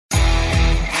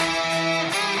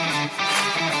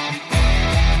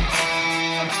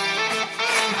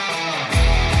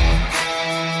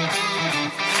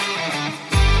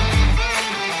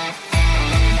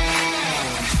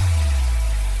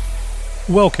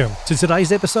Welcome to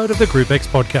today's episode of the Group X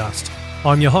podcast.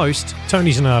 I'm your host,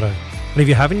 Tony Zanardo, and if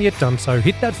you haven't yet done so,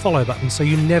 hit that follow button so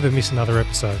you never miss another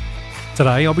episode.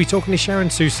 Today, I'll be talking to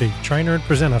Sharyn Sue See, trainer and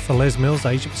presenter for Les Mills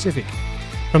Asia Pacific.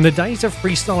 From the days of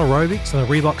freestyle aerobics and the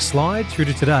Reebok Slide through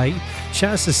to today,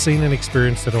 Shaz has seen and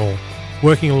experienced it all.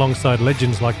 Working alongside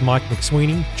legends like Mike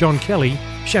McSweeney, John Kelly,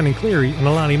 Shannon Cleary and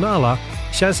Alani,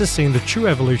 Shaz has seen the true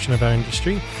evolution of our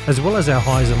industry as well as our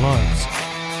highs and lows.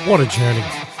 What a journey.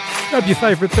 Grab your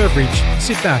favourite beverage,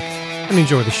 sit back and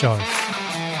enjoy the show.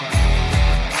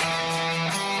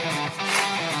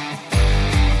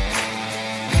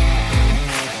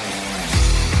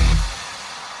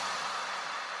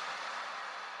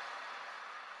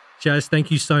 Shaz, thank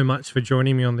you so much for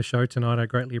joining me on the show tonight. I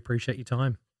greatly appreciate your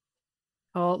time.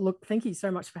 Oh, look, thank you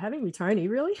so much for having me, Tony,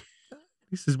 really.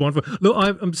 This is wonderful. Look,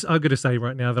 I've got to say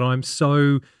right now that I'm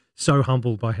so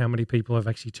humbled by how many people have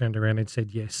actually turned around and said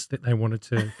yes, that they wanted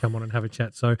to come on and have a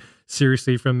chat. So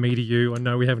seriously, from me to you, I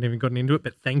know we haven't even gotten into it,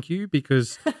 but thank you,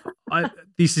 because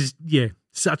this is,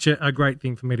 such a great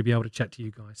thing for me to be able to chat to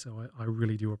you guys. So I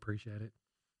really do appreciate it.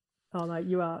 Oh, no,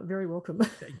 you are very welcome.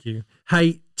 Thank you.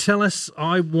 Hey, tell us,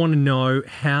 I want to know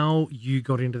how you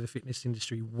got into the fitness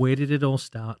industry. Where did it all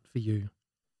start for you?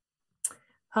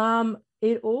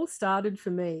 It all started for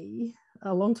me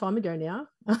a long time ago now.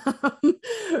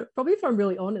 Probably, if I'm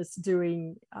really honest,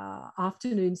 doing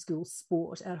afternoon school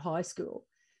sport at high school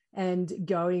and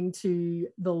going to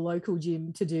the local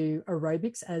gym to do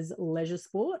aerobics as leisure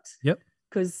sport. Yep.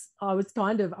 Because I was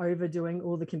kind of overdoing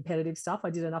all the competitive stuff. I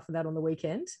did enough of that on the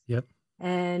weekend. Yep.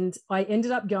 And I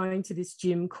ended up going to this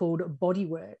gym called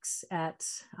Bodyworks at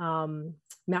Mount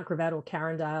Gravatt or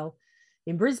Carindale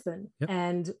in Brisbane. Yep.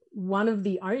 And one of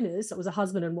the owners, it was a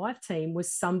husband and wife team,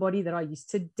 was somebody that I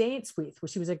used to dance with. Well,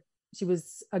 she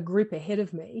was a group ahead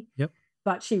of me. Yep.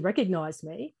 But she recognized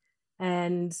me.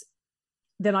 And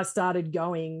then I started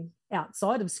going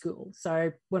outside of school.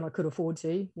 So when I could afford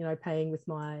to, paying with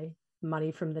my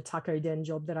money from the taco den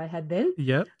job that I had then.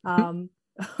 Yep. I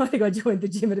think I joined the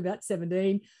gym at about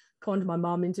 17, conned my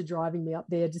mum into driving me up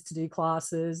there just to do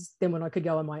classes. Then when I could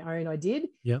go on my own, I did.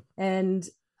 Yep. And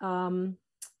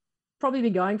probably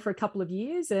been going for a couple of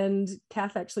years. And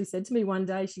Kath actually said to me one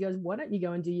day, she goes, why don't you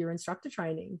go and do your instructor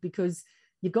training? Because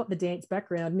you've got the dance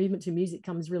background, movement to music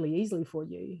comes really easily for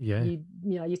you. Yeah.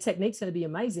 Your technique's going to be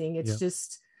amazing. It's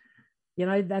just,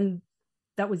 then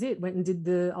that was it. Went and did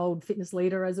the old fitness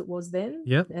leader as it was then.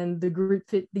 Yep. And the group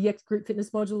fitness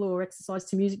module or exercise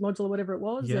to music module or whatever it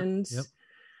was. Yep. And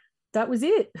that was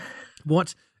it.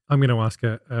 What, I'm going to ask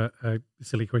a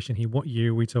silly question here. What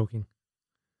year are we talking?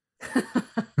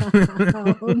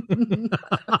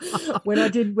 When I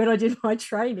did my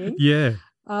training. Yeah.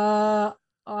 Let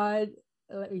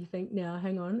me think now,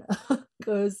 hang on.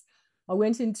 Because I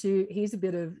went into, here's a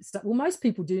bit of stuff. Well, most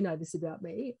people do know this about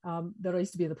me, that I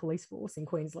used to be in the police force in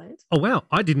Queensland. Oh, wow.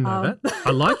 I didn't know that.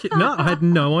 I like it. No, I had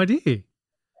no idea.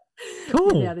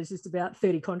 Cool. Now there's just about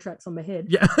 30 contracts on my head.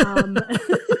 Yeah.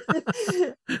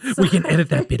 We can edit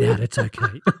that bit out. It's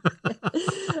okay.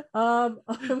 I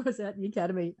was at the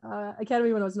academy.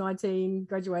 Academy when I was 19,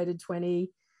 graduated 20.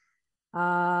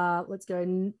 Let's go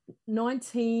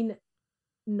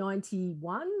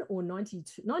 1991 or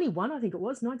 92, 91, I think it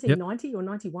was, 1990 or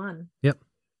 91. Yep.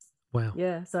 Wow.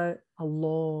 Yeah, so a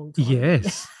long time.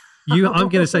 Yes. I'm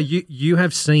going to say you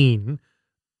have seen,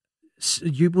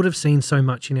 you would have seen so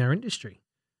much in our industry.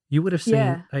 You would have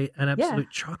seen an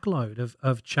absolute truckload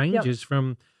of changes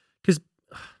from, because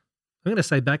I'm going to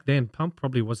say back then, pump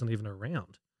probably wasn't even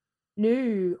around.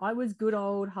 No, I was good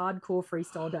old hardcore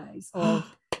freestyle days of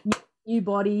new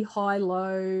body, high,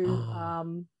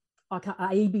 low,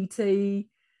 ABT,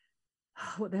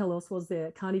 what the hell else was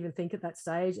there? Can't even think at that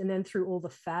stage. And then through all the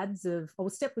fads of,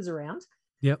 Step was around.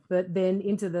 Yep. But then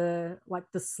into the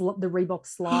Reebok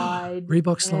Slide.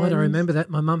 Reebok Slide, I remember that.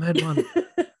 My mum had one.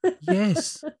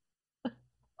 Yes.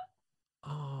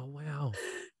 Oh, wow.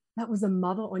 That was a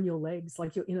mother on your legs,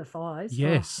 like your inner thighs.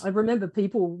 Yes. I remember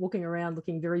people walking around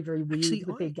looking very, very weird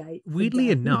with their gait. Weirdly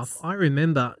enough, I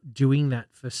remember doing that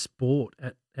for sport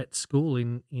at school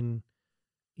in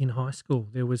high school.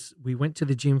 We went to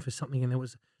the gym for something and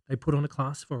they put on a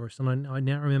class for us. And I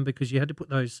now remember, because you had to put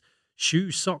those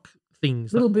sock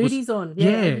things. Little booties on.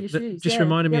 Your shoes. Just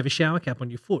reminded me of a shower cap on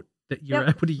your foot that you're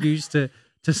able to use to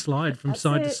slide from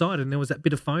side to side. And there was that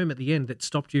bit of foam at the end that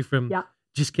stopped you from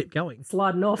just kept going.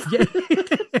 Sliding off. Yeah.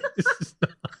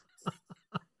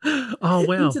 Oh,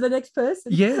 wow. Into the next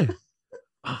person. Yeah.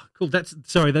 Oh, cool. That's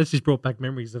just brought back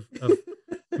memories of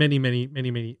many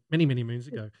moons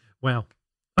ago. Wow.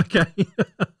 Okay.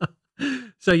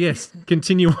 So yes,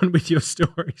 continue on with your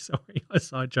story. Sorry, I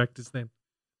sidetracked us then.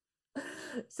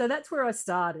 So that's where I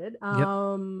started. Yep.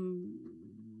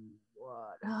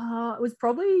 It was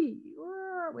probably,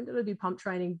 when did I do pump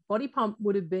training? Body pump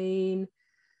would have been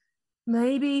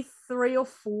maybe 3 or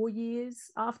 4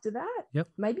 years after that. Yep.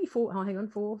 Maybe 4. Oh, hang on,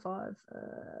 4 or 5.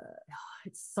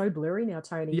 It's so blurry now,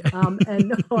 Tony. Yeah.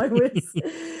 And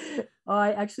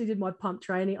I actually did my pump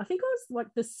training. I think I was like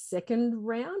the second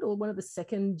round or one of the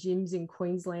second gyms in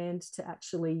Queensland to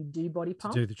actually do body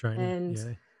pump. To do the training.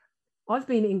 And I've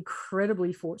been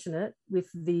incredibly fortunate with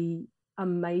the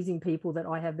amazing people that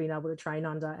I have been able to train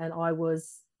under. And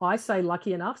I say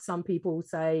lucky enough. Some people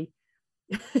say,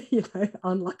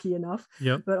 unlucky enough.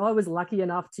 Yep. But I was lucky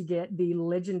enough to get the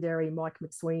legendary Mike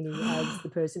McSweeney as the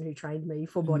person who trained me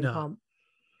for body pump.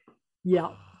 Yeah.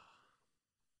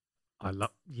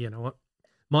 You know what?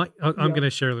 Mike, I'm going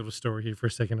to share a little story here for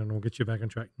a second and we'll get you back on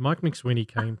track. Mike McSweeney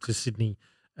came to Sydney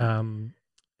and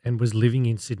was living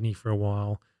in Sydney for a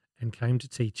while and came to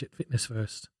teach at Fitness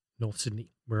First, North Sydney,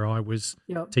 where I was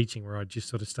teaching, where I just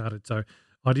sort of started. So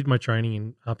I did my training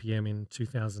in RPM in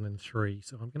 2003.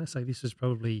 So I'm going to say this was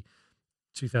probably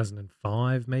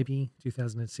 2005, maybe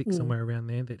 2006, somewhere around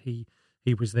there that he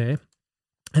was there.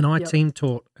 And I team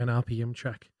taught an RPM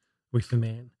track with the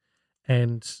man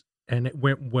and it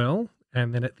went well.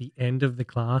 And then at the end of the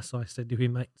class, I said to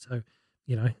him, mate, so,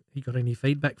 you got any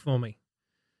feedback for me?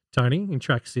 Tony, in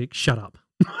track 6, shut up.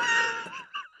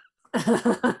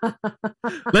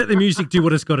 Let the music do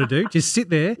what it's got to do. Just sit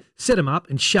there, set them up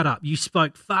and shut up. You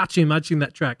spoke far too much in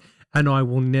that track. And I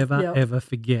will never, ever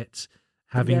forget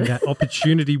having that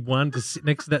opportunity, one, to sit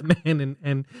next to that man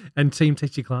and team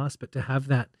teach your class, but to have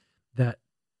that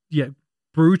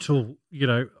brutal,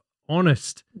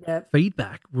 honest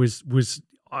feedback was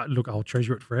look, I'll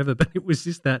treasure it forever, but it was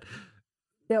just that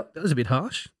was a bit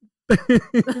harsh. Okay,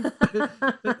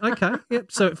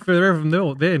 yep. So forever from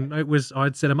then it was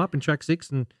I'd set him up in track 6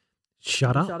 and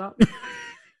shut up.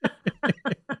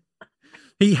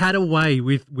 He had a way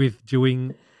with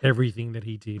doing everything that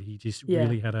he did. He just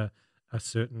really had a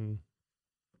certain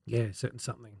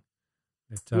something.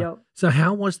 So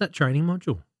how was that training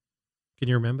module? Can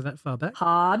you remember that far back?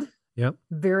 Hard. Yep.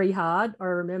 Very hard. I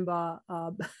remember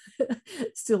I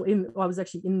was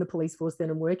actually in the police force then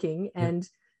and working and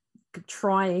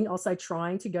trying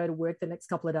to go to work the next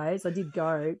couple of days. I did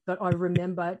go, but I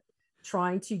remember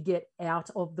trying to get out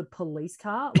of the police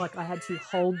car. Like I had to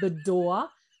hold the door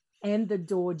and the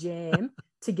door jam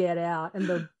to get out. And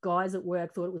the guys at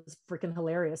work thought it was freaking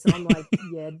hilarious. And I'm like,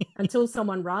 until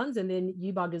someone runs and then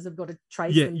you buggers have got to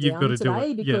trace them down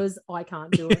today because I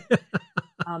can't do it.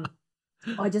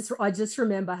 I just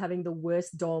remember having the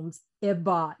worst DOMs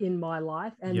ever in my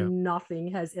life and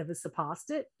nothing has ever surpassed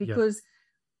it because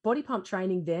body pump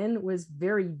training then was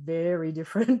very, very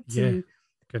different to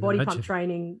body pump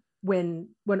training when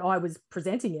I was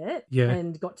presenting it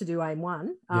and got to do AIM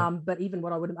 1. But even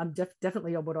what I would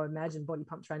definitely what I imagine body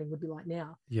pump training would be like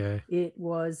now. Yeah. It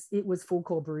was full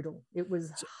core brutal. It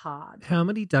was hard. How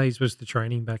many days was the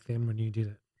training back then when you did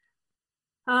it?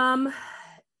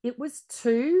 It was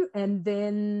 2, and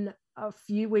then a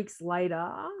few weeks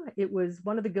later, it was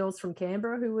one of the girls from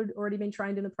Canberra who had already been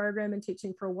trained in the program and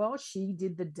teaching for a while. She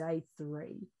did the day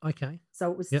 3. Okay.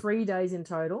 So it was 3 days in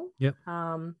total. Yep.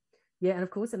 And of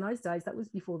course, in those days, that was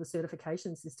before the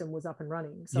certification system was up and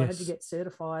running. So I had to get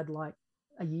certified like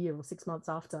a year or 6 months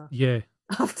after the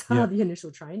initial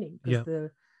training because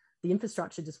the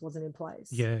infrastructure just wasn't in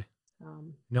place. Yeah.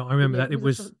 No, I remember that. It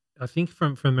was, I think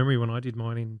from memory, when I did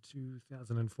mine in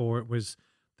 2004, it was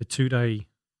the 2-day,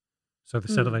 so the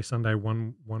Saturday, Sunday,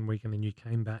 one week, and then you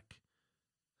came back.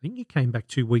 I think you came back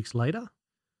 2 weeks later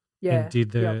and did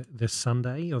the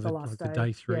Sunday or the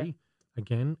day 3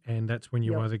 again, and that's when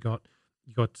you either got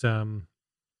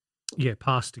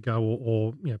passed to go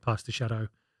or passed the shadow,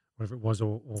 whatever it was,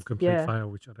 or complete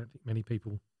fail, which I don't think many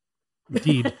people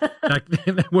did back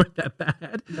then. They weren't that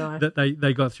bad that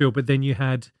they got through. But then you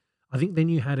had,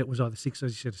 it was either 6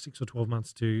 or 12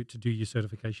 months to do your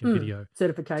certification video.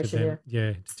 Certification,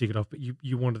 to tick it off. But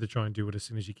you wanted to try and do it as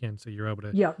soon as you can, so you're able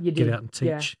to get out and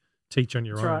teach on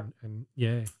your own. Right. And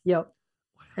wow.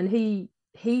 And he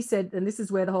said, and this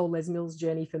is where the whole Les Mills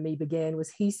journey for me began, was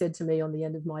he said to me on the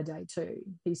end of my day 2,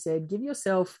 he said, give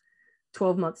yourself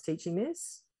 12 months teaching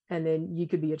this, and then you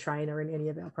could be a trainer in any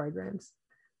of our programs.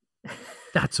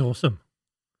 That's awesome.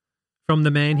 From the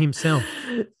man himself.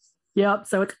 Yep.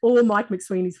 So it's all Mike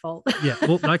McSweeney's fault. Yeah.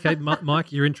 Well, okay,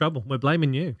 Mike, you're in trouble. We're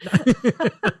blaming you.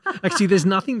 Actually, there's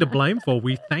nothing to blame for.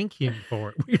 We thank him for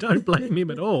it. We don't blame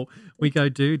him at all. We go,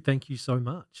 dude, thank you so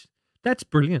much. That's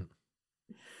brilliant.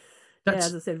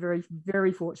 As I said, very,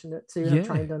 very fortunate to have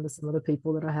trained under some of the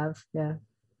people that I have. Yeah.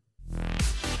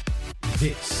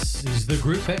 This This is the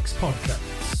Group X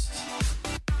podcast.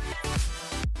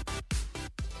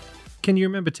 Can you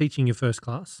remember teaching your first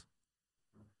class?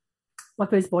 My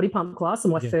first body pump class, or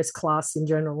my first class in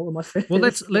general, or my first. Well,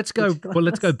 let's go. Class. Well,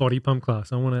 let's go body pump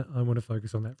class. I want to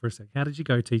focus on that for a sec. How did you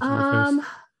go teaching your first?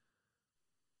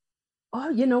 Oh,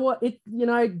 you know what?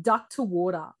 Duck to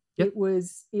water. Yep.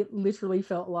 It literally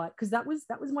felt like, because that was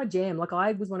my jam. Like,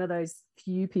 I was one of those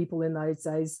few people in those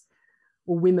days,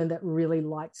 or women, that really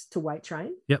liked to weight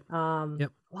train. Yep.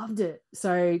 Loved it.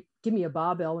 So give me a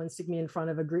barbell and stick me in front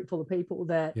of a group full of people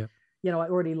that, I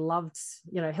already loved,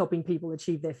 helping people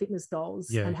achieve their fitness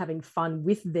goals and having fun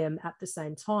with them at the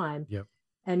same time,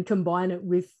 and combine it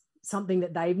with something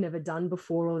that they've never done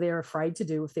before, or they're afraid to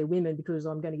do if they're women, because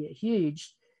I'm going to get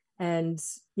huge. And,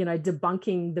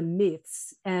 debunking the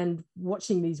myths and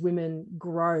watching these women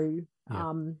grow,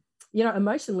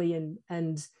 emotionally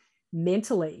and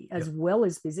mentally, as well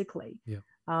as physically.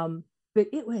 But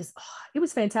it was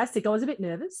fantastic. I was a bit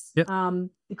nervous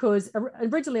because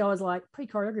originally I was like,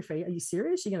 pre-choreography, are you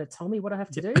serious? You're going to tell me what I have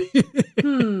to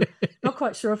do? Not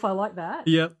quite sure if I like that.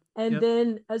 And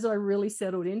then as I really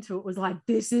settled into it, was like,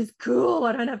 this is cool.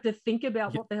 I don't have to think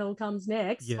about what the hell comes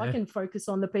next. I can focus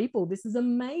on the people. This is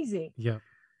amazing.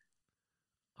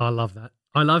 I love that.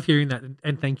 I love hearing that.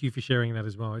 And thank you for sharing that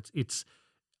as well. It's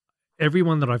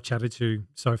everyone that I've chatted to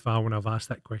so far when I've asked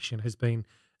that question has been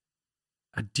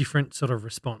a different sort of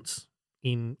response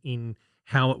in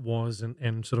how it was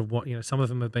and sort of what, some of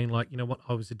them have been like,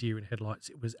 I was a deer in headlights.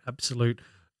 It was absolute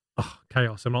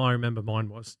chaos. And I remember mine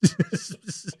was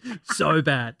so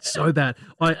bad. When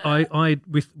I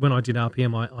did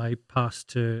RPM, I passed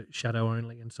to shadow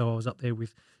only. And so I was up there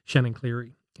with Shannon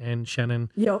Cleary. And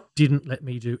Shannon didn't let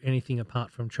me do anything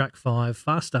apart from track 5,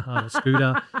 faster, harder,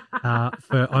 scooter,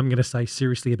 for, I'm going to say,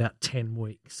 seriously, about 10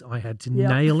 weeks. I had to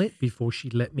nail it before she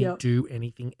let me do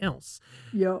anything else.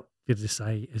 Did to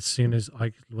say, as soon as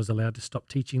I was allowed to stop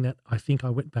teaching that, I think I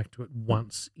went back to it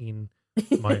once in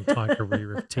my entire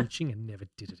career of teaching and never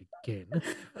did it again.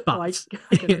 But I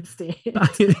can understand.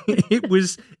 But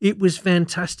it was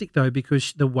fantastic, though,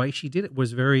 because the way she did it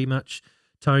was very much,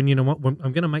 Tone, you know what,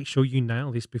 I'm going to make sure you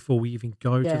nail this before we even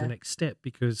go to the next step,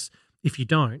 because if you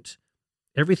don't,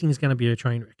 everything's going to be a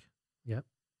train wreck.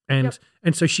 And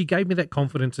so she gave me that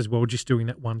confidence as well, just doing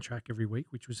that one track every week,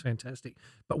 which was fantastic.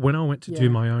 But when I went to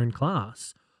do my own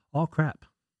class, oh, crap.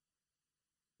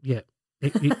 It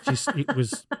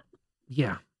was,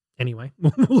 Anyway,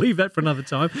 we'll leave that for another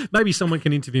time. Maybe someone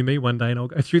can interview me one day and I'll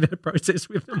go through that process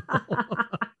with them all.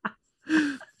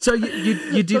 So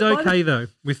you did okay, though,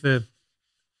 with the...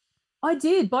 I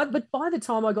did, but by the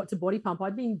time I got to body pump,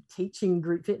 I'd been teaching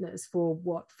group fitness for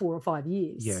 4 or 5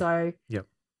 years. So,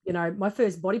 my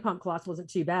first body pump class wasn't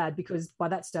too bad, because by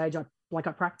that stage, I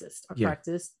practiced. I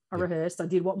rehearsed. I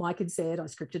did what Mike had said. I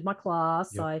scripted my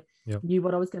class. I knew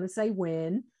what I was going to say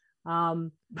when. My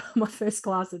first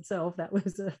class itself, that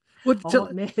was a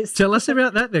hot mess. Tell us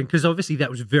about that then, because obviously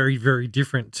that was very, very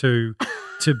different to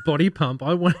body pump.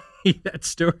 I want to hear that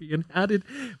story. And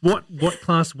what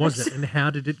class was it, and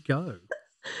how did it go?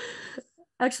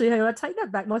 Actually, hang on, I take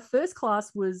that back. My first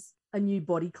class was a new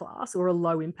body class, or a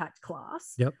low impact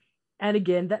class. And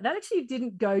again, that actually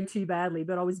didn't go too badly,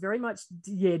 but I was very much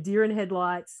deer in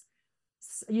headlights.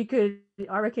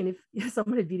 I reckon if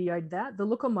someone had videoed that, the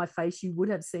look on my face, you would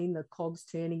have seen the cogs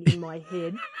turning in my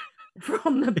head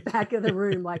from the back of the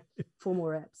room, like 4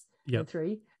 more reps, and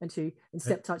 3 and 2, and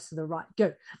step touch to the right,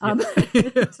 go.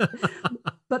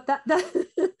 But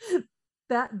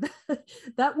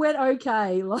that went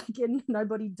okay. Like, and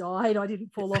nobody died. I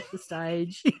didn't fall off the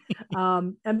stage,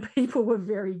 and people were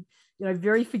very,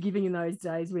 very forgiving in those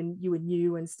days when you were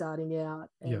new and starting out.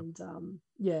 And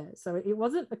so it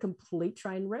wasn't a complete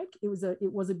train wreck. It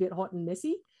was a bit hot and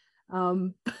messy,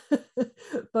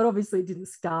 but obviously it didn't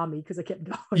scar me, because I kept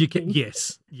going.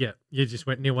 You just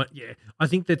went, you know what? I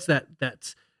think that's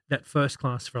that first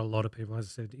class for a lot of people, as I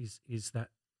said, is that,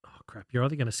 oh crap, you're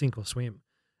either going to sink or swim.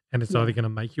 And it's either going to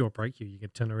make you or break you. You can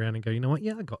turn around and go, you know what?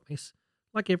 Yeah, I got this.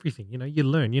 Like everything, you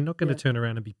learn. You're not going to turn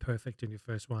around and be perfect in your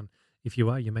first one. If you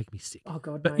are, you make me sick. Oh,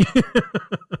 God, but,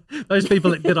 no. Those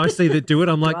people that I see that do it,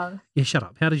 I'm like, shut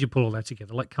up. How did you pull all that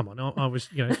together? Like, come on. I was,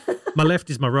 my left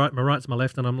is my right, my right's my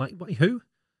left. And I'm like, wait, who?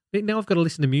 Now I've got to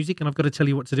listen to music and I've got to tell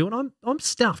you what to do. And I'm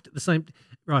stuffed at the same.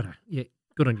 Righto. Yeah,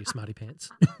 good on you, smarty pants.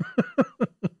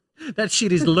 That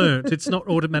shit is learnt. It's not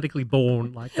automatically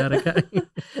born like that, okay?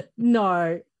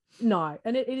 No,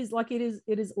 and it is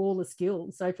all a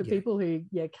skill. So for people who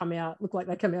look like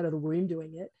they come out of the womb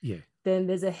doing it, then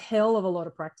there's a hell of a lot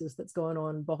of practice that's going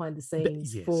on behind the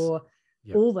scenes for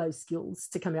all those skills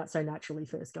to come out so naturally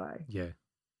first go.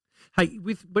 Hey,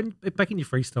 when back in your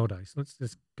freestyle days, let's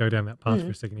just go down that path for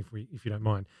a second, if you don't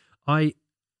mind. I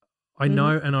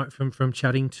know, and from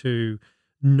chatting to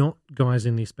not guys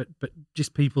in this, but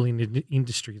just people in the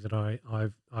industry that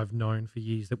I've known for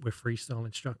years that were freestyle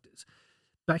instructors.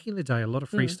 Back in the day, a lot of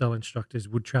freestyle instructors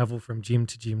would travel from gym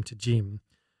to gym to gym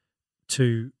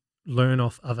to learn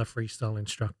off other freestyle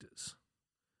instructors.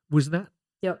 Was that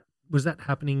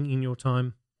happening in your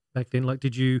time back then? Like,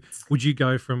 would you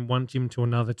go from one gym to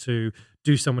another to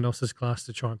do someone else's class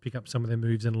to try and pick up some of their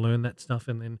moves and learn that stuff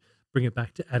and then bring it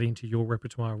back to add into your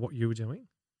repertoire of what you were doing?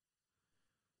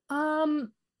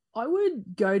 I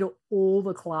would go to all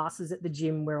the classes at the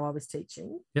gym where I was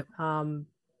teaching. Yep.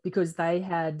 Because they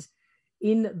had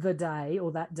in the day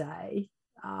or that day,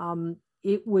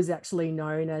 it was actually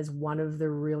known as one of the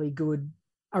really good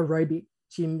aerobic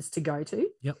gyms to go to.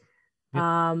 Yep.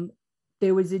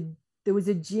 There was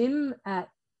a gym at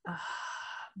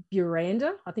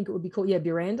Buranda, I think it would be called,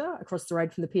 Buranda, across the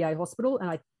road from the PA hospital, and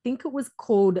I think it was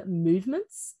called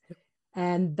Movements. Yep.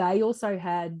 And they also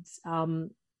had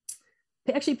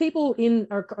actually people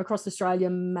across Australia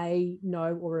may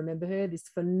know or remember her, this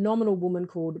phenomenal woman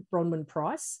called Bronwyn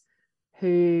Price,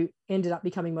 who ended up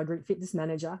becoming my group fitness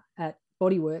manager at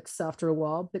Bodyworks after a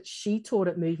while, but she taught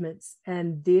at Movements,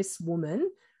 and this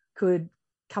woman could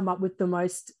come up with the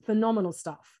most phenomenal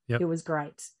stuff. Yep. It was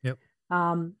great. Yep.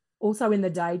 Also in the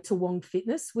day, Toowong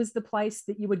Fitness was the place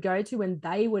that you would go to, and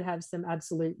they would have some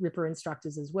absolute ripper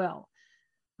instructors as well.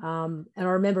 And I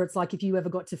remember it's like if you ever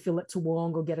got to fill at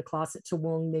Toowong or get a class at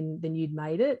Toowong, then you'd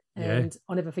made it. And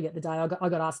I'll never forget the day I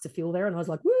got asked to fill there, and I was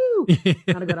like, woo!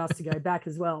 And I got asked to go back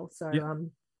as well. So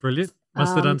brilliant.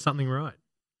 Must have done something right.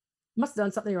 Must have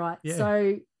done something right. Yeah.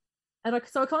 So I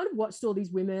kind of watched all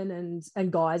these women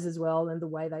and guys as well, and the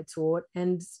way they taught.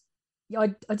 And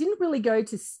I didn't really go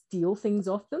to steal things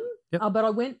off them, but I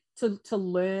went to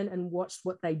learn and watched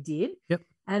what they did. Yep.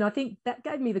 And I think that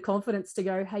gave me the confidence to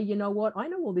go, hey, you know what? I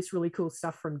know all this really cool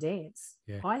stuff from dance.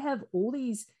 Yeah. I have all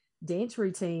these dance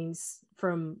routines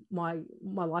from my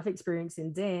life experience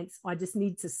in dance. I just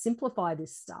need to simplify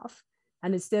this stuff.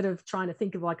 And instead of trying to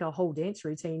think of like a whole dance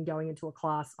routine going into a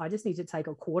class, I just need to take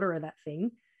a quarter of that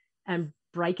thing and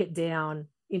break it down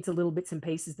into little bits and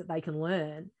pieces that they can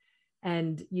learn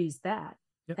and use that.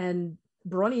 Yep. And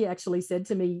Bronnie actually said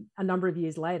to me a number of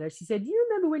years later, she said, you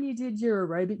remember when you did your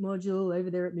aerobic module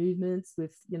over there at Movements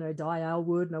with, Di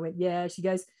Alwood? And I went, yeah. She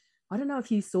goes, I don't know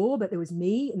if you saw, but there was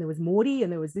me and there was Morty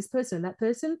and there was this person and that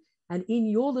person. And in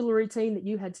your little routine that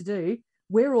you had to do,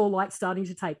 we're all like starting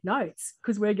to take notes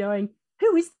because we're going,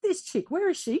 who is this chick? Where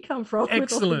has she come from?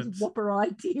 Excellent. With all these whopper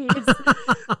ideas.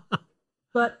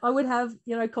 But I would have,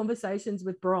 conversations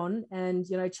with Bron and,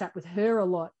 chat with her a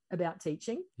lot about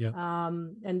teaching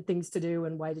and things to do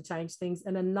and way to change things.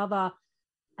 And another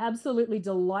absolutely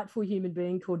delightful human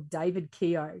being called David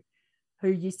Keogh, who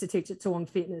used to teach at Toowong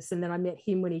Fitness. And then I met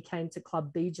him when he came to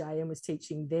Club BJ and was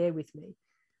teaching there with me.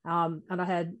 And I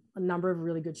had a number of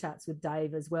really good chats with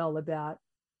Dave as well about,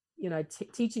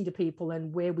 teaching to people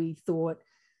and where we thought,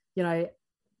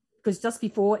 because just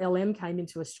before LM came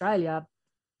into Australia,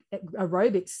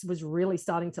 aerobics was really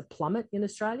starting to plummet in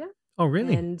Australia. Oh,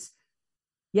 really? And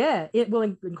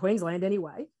in Queensland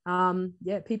anyway. Gym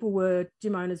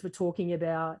owners were talking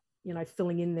about,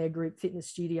 filling in their group fitness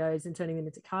studios and turning them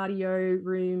into cardio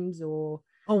rooms or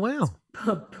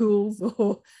pools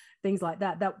or things like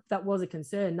that. That was a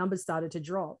concern. Numbers started to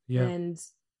drop. Yeah. And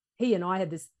he and I had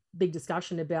this big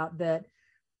discussion about that.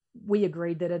 We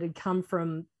agreed that it had come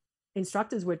from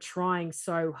instructors were trying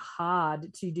so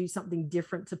hard to do something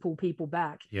different to pull people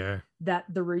back that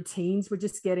the routines were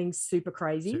just getting super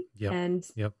crazy. And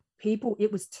people,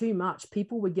 it was too much.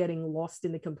 People were getting lost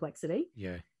in the complexity.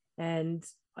 And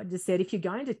I just said, if you're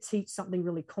going to teach something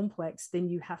really complex, then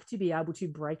you have to be able to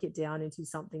break it down into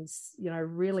something,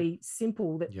 really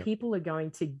simple that people are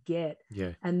going to get.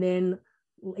 And then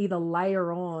either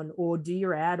layer on or do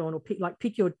your add-on or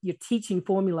pick your teaching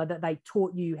formula that they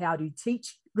taught you how to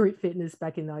teach group fitness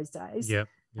back in those days.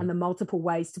 And the multiple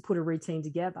ways to put a routine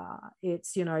together.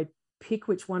 It's, pick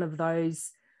which one of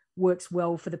those works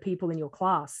well for the people in your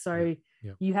class. So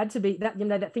you had to be that,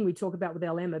 that thing we talk about with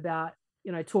LM about,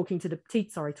 teaching to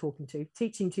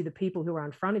the people who are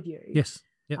in front of you.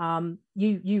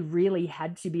 You really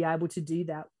had to be able to do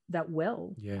that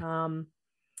well.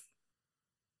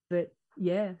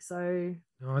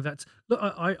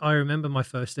 I remember my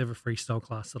first ever freestyle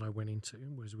class that I went into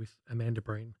was with Amanda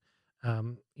Breen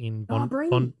in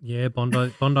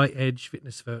Bondi Edge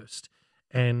Fitness First,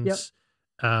 and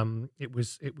it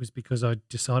was because I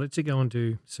decided to go and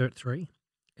do Cert 3,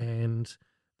 and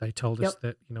they told us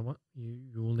that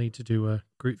you will need to do a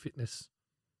group fitness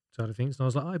side of things. And I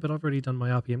was like, oh, but I've already done my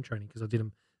RPM training because I did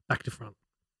them back to front.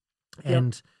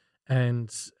 Yep. And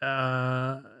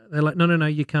they're like, no,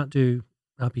 you can't do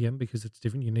RPM because it's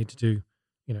different. You need to do,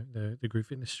 the group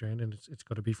fitness strand, and it's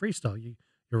got to be freestyle.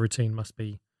 Your routine must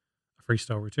be a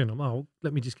freestyle routine. I'm like, oh,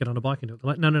 let me just get on a bike and do it.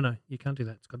 They're like, no, you can't do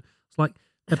that. It's like,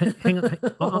 but hang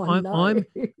on,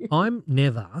 I'm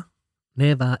never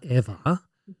ever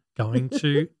going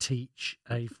to teach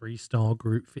a freestyle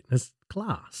group fitness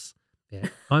class. Yeah,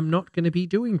 I'm not going to be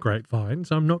doing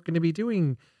grapevines. I'm not going to be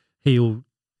doing heel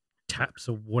taps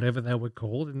or whatever they were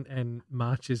called, and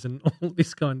marches and all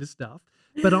this kind of stuff.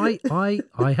 But I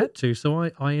had to, so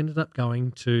I ended up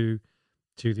going to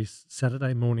this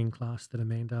Saturday morning class that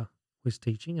Amanda was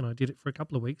teaching, and I did it for a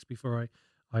couple of weeks before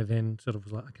I then sort of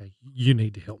was like, okay, you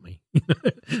need to help me.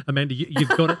 Amanda, you've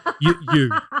got it.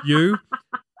 You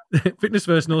Fitness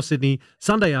First North Sydney,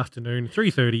 Sunday afternoon,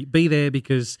 3:30. Be there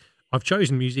because I've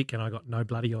chosen music and I got no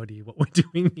bloody idea what we're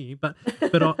doing here. But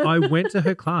I went to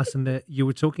her class, and you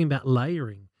were talking about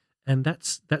layering, and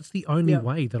that's the only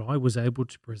way that I was able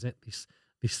to present this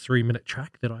 3-minute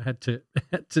track that I had to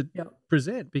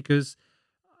present, because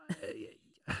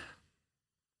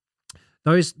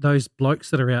those blokes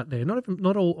that are out there,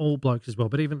 not all blokes as well,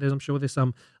 but even I'm sure there's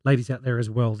some ladies out there as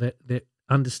well that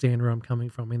understand where I'm coming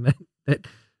from, in that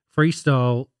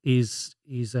freestyle is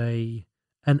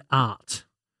an art.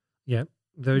 Yeah.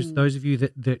 Those of you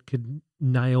that could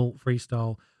nail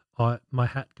freestyle, my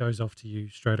hat goes off to you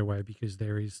straight away, because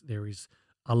there is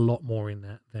a lot more in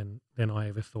that than I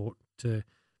ever thought, to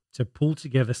pull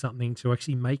together something to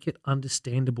actually make it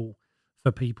understandable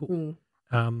for people.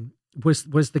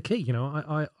 Was the key.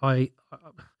 I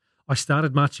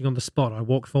started marching on the spot. I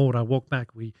walked forward, I walked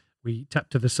back, we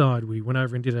tapped to the side, we went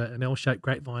over and did an L-shaped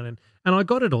grapevine, and I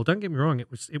got it all. Don't get me wrong,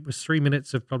 it was 3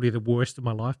 minutes of probably the worst of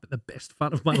my life, but the best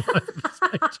fun of my life at the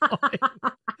same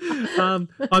time.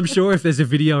 I'm sure if there's a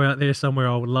video out there somewhere,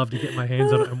 I would love to get my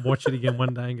hands on it and watch it again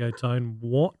one day and go, Tone,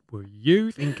 what were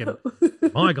you thinking?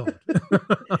 My God.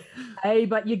 Hey,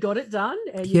 but you got it done,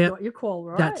 and you got your qual,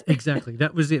 right? That's exactly.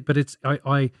 That was it. But it's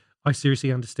I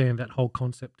seriously understand that whole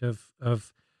concept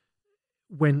of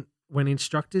when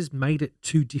instructors made it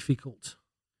too difficult.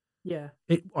 Yeah.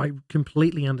 I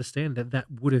completely understand that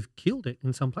would have killed it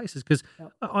in some places, because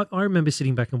I remember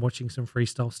sitting back and watching some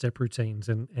freestyle step routines,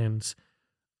 and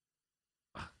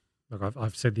look,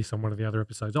 I've said this on one of the other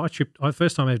episodes.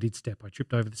 First time I ever did step, I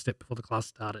tripped over the step before the class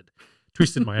started,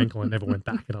 twisted my ankle and never went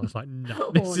back. And I was like,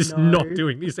 no, this is not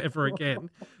doing this ever again.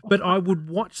 But I would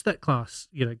watch that class,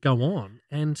 go on,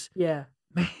 and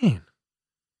man,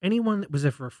 anyone that was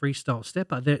ever a freestyle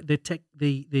stepper,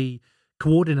 the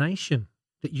coordination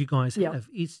that you guys have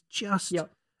is just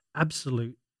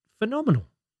absolute phenomenal.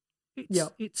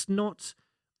 It's not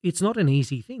an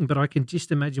easy thing, but I can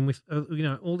just imagine with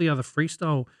all the other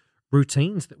freestyle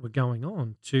routines that were going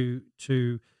on to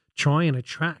try and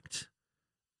attract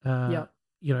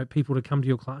people to come to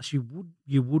your class.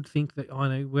 You would think that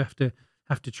we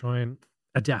have to try and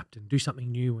adapt and do something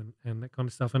new and that kind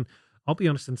of stuff. And I'll be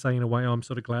honest and say, in a way, I'm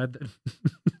sort of glad that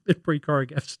the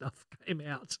pre-choreographed stuff came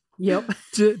out. Yep.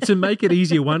 to make it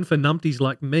easier, one, for numpties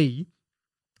like me,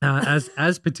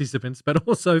 as participants, but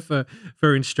also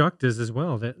for instructors as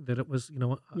well, that it was,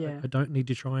 I don't need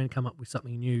to try and come up with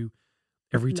something new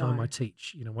every time I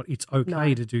teach. It's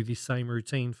okay to do this same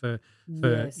routine for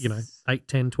 8,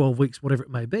 10, 12 weeks, whatever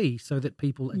it may be, so that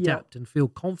people adapt and feel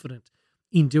confident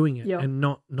in doing it, and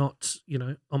not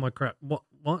oh my crap, what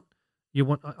you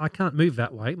want, I can't move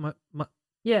that way,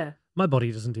 my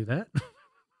body doesn't do that.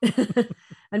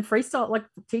 And freestyle, like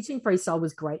teaching freestyle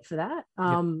was great for that.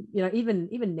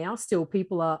 Even now still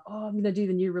people are, I'm going to do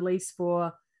the new release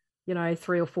for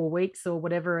 3 or 4 weeks or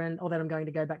whatever, and then I'm going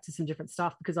to go back to some different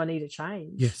stuff because I need a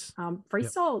change. Yes.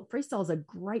 Freestyle is a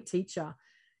great teacher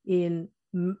in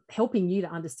helping you to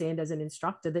understand as an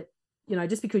instructor that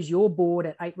just because you're bored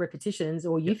at 8 repetitions,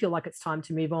 or you feel like it's time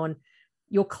to move on,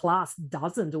 your class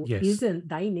doesn't or isn't.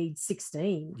 They need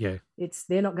 16.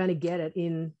 They're not going to get it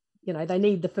in. They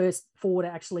need the first 4 to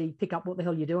actually pick up what the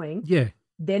hell you're doing.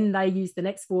 Then they use the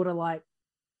next 4 to like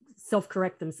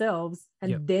self-correct themselves,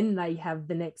 and then they have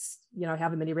the next,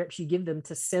 however many reps you give them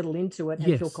to settle into it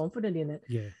and feel confident in it.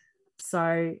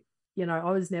 So,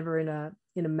 I was never in a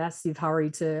massive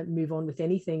hurry to move on with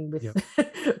anything with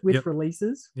with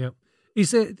releases.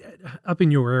 Is there, up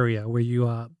in your area where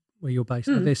you're based,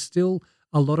 are there still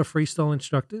a lot of freestyle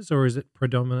instructors, or is it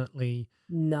predominantly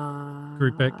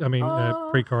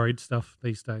pre-choreo stuff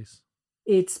these days?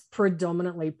 It's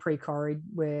predominantly pre-choreo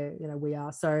where we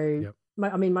are. So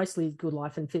mostly Good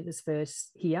Life and Fitness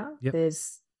First here.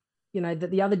 There's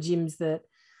the other gyms that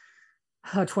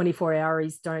 24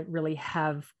 hours don't really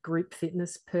have group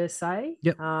fitness per se.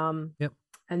 Yep. Yep.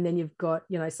 And then you've got,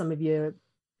 some of your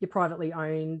privately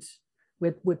owned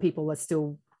where people are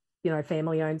still,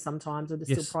 family owned sometimes, or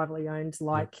they're still privately owned,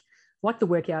 like the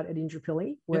workout at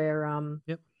Indooroopilly, where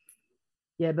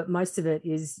but most of it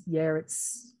is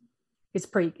it's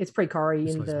pre-Corrie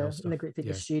in the group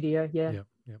fitness studio. Yeah.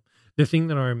 The thing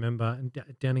that I remember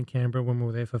down in Canberra when we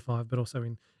were there for 5, but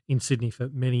also in Sydney for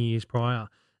many years prior,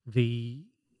 the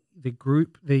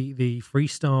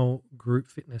freestyle group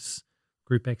fitness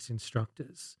Group X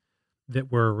instructors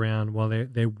that were around, while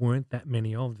there weren't that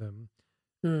many of them,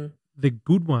 the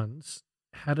good ones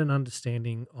had an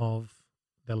understanding of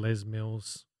the Les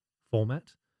Mills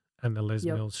format and the Les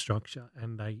Mills structure,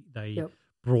 and they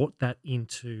brought that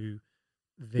into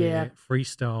their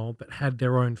freestyle, but had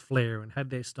their own flair and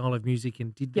had their style of music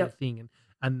and did their thing,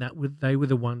 and they were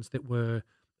the ones that were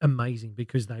amazing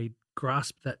because they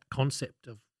grasped that concept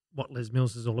of what Les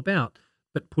Mills is all about,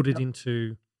 but put it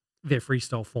into their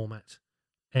freestyle format.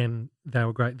 And they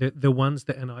were great. The ones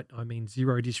that, and I mean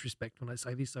zero disrespect when I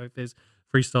say this, so if there's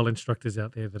freestyle instructors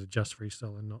out there that are just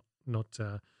freestyle and not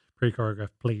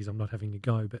pre-choreographed, please, I'm not having a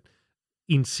go. But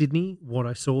in Sydney, what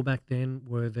I saw back then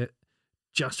were that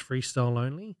just freestyle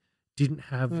only didn't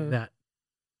have that.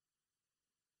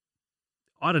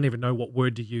 I don't even know what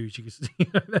word to use. Just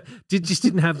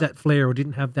didn't have that flair, or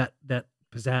didn't have that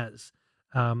pizzazz.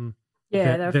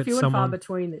 There are few and far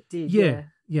between that did.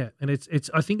 Yeah, and it's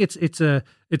I think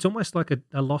it's almost like a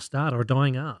lost art or a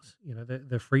dying art.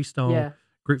 The freestyle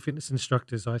group fitness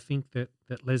instructors. I think that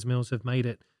Les Mills have made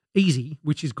it easy,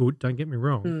 which is good. Don't get me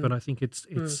wrong, but I think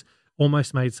it's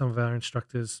almost made some of our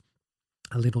instructors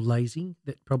a little lazy.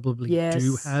 That probably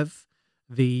do have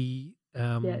the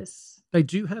they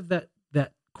do have that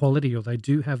quality, or they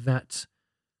do have that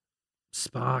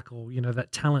spark, or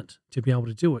that talent to be able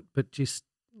to do it, but just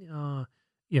what,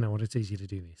 it's easy to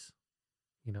do this.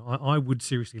 I would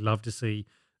seriously love to see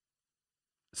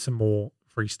some more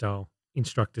freestyle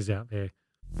instructors out there.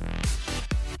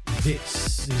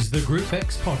 This is the Group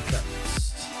X podcast.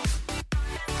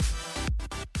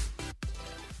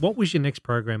 What was your next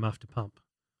program after Pump?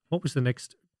 What was the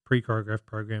next pre-choreographed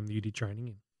program that you did training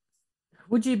in?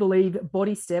 Would you believe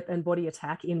body step and body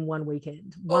attack in one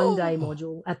weekend? One day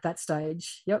module at that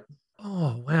stage. Yep.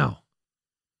 Oh, wow.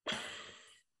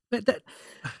 That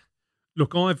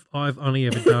look, I've only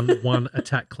ever done one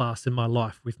attack class in my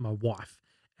life with my wife,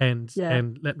 and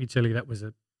let me tell you, that was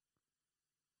a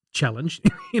challenge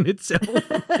in itself.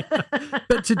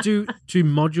 But to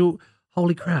module,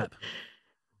 holy crap!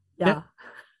 Yeah.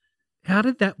 How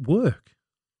did that work?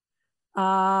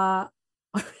 To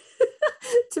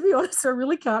be honest, I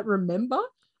really can't remember.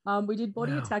 We did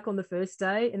body attack on the first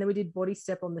day, and then we did body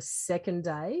step on the second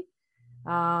day.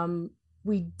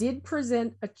 We did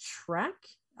present a track.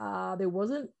 There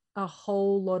wasn't a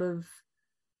whole lot of,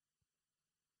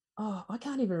 I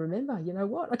can't even remember. You know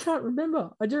what? I can't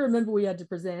remember. I do remember we had to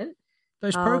present.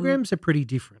 Those programs are pretty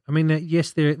different. I mean,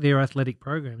 yes, they're athletic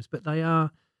programs, but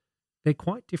they're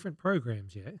quite different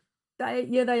programs, yeah?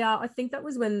 They are. I think that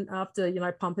was when, after,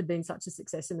 Pump had been such a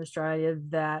success in Australia,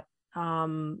 that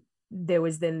there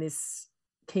was then this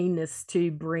keenness to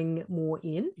bring more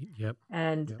in.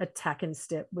 And attack and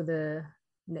step were the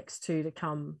next two to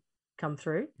come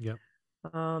through.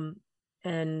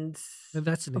 And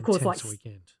that's an intense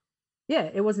weekend. Yeah,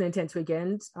 it was an intense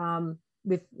weekend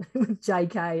with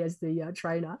JK as the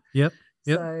trainer.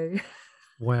 So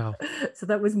wow. So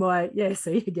that was my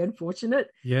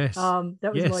fortunate. Yes.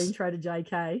 That was my intro to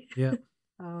JK. Yeah.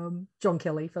 John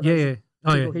Kelly for those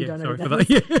people who don't know. Sorry for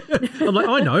that. I'm like,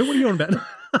 I know what you're on about.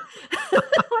 I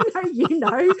know you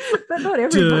know, but not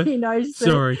everybody knows.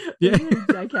 Sorry. Yeah.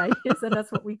 JK, so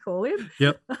that's what we call him.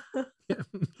 Yep.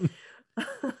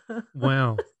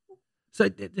 Wow. So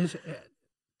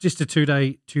just a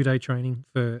two-day training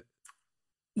for.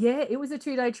 Yeah, it was a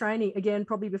 2-day training. Again,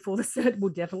 probably before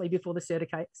definitely before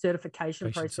the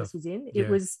certification process was in. It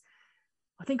was,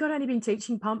 I think I'd only been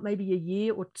teaching Pump maybe a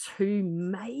year or two,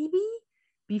 maybe,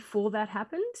 before that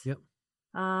happened. Yep.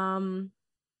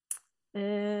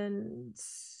 And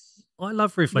I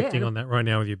love reflecting on that right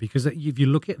now with you, because if you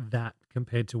look at that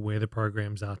compared to where the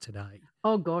programs are today.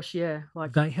 Oh gosh, yeah.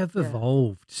 Like they have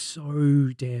evolved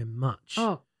so damn much.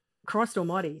 Oh, Christ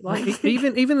almighty. Like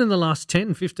even in the last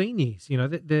 10, 15 years,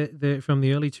 they're from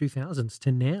the early 2000s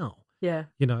to now. Yeah.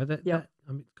 That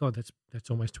I mean, God, that's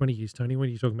almost 20 years, Tony. When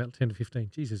are you talking about 10 to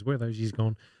 15? Jesus, where are those years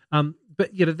gone?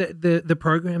 But the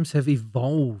programs have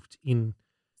evolved in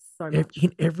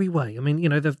every way. I mean,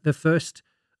 the first,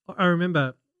 I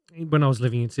remember when I was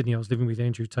living in Sydney, I was living with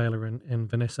Andrew Taylor and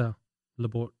Vanessa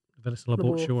Labort, Venice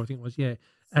Labour Shore, I think it was, yeah.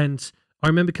 And I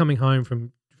remember coming home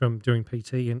from doing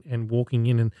PT and walking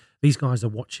in, and these guys are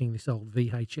watching this old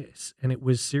VHS, and it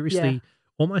was seriously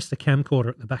almost a camcorder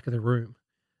at the back of the room,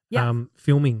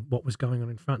 filming what was going on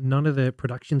in front. None of the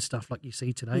production stuff like you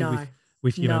see today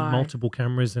with you know, multiple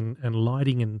cameras and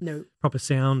lighting and proper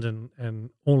sound and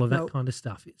all of that kind of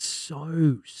stuff. It's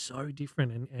so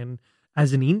different. And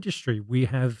as an industry,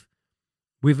 we've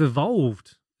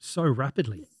evolved so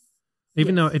rapidly.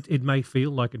 Even though it may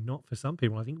feel like it not for some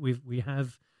people, I think we've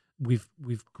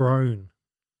grown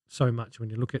so much when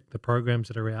you look at the programs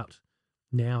that are out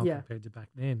now compared to back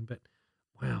then. But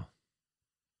wow,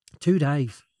 2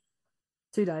 days.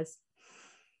 2 days.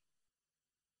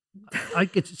 I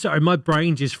get sorry, my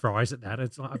brain just fries at that.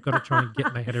 It's like I've got to try and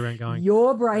get my head around going.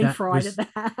 Your brain fried at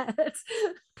that.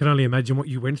 Can only imagine what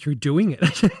you went through doing it.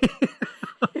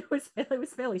 It was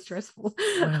fairly stressful.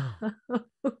 Wow.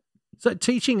 So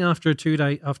teaching after a 2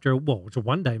 day, it's a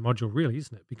 1 day module, really,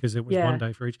 isn't it? Because it was 1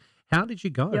 day for each. How did you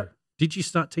go? Yep. Did you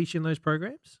start teaching those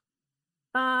programs?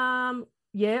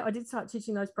 Yeah, I did start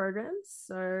teaching those programs.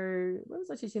 So what was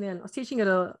I teaching then? I was teaching at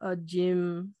a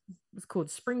gym. It was called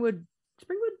Springwood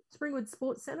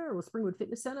Sports Centre or Springwood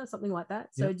Fitness Centre, something like that.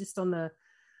 So just on the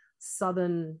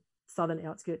southern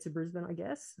outskirts of Brisbane, I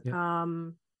guess.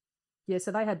 Yep.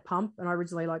 So they had pump, and I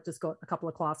originally just got a couple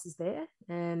of classes there,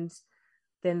 and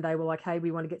then they were like, hey,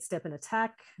 we want to get step and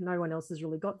attack. No one else has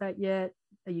really got that yet.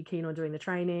 Are you keen on doing the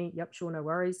training? Yep, sure, no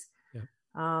worries. Yep.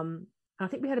 And I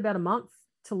think we had about a month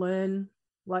to learn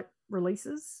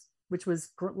releases, which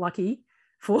was lucky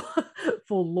for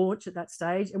launch at that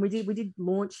stage. And we did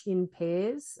launch in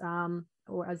pairs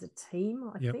or as a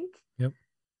team, I think. Yep.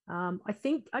 I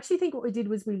think what we did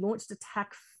was we launched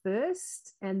attack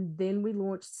first, and then we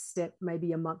launched step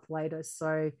maybe a month later.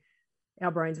 So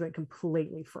our brains weren't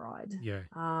completely fried. Yeah.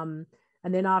 And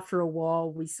then after a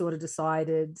while, we sort of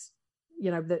decided,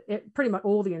 that pretty much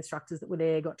all the instructors that were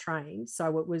there got trained.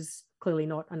 So it was clearly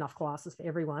not enough classes for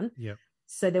everyone. Yeah.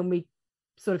 So then we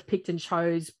sort of picked and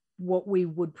chose what we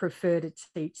would prefer to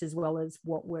teach as well as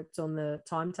what worked on the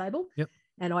timetable. Yep.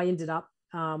 And I ended up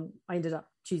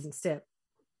choosing step.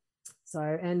 So,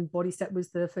 and body step was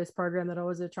the first program that I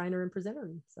was a trainer and presenter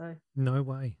in. So no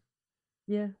way.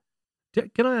 Yeah.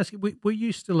 Can I ask you, were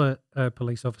you still a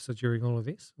police officer during all of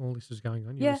this? All this was going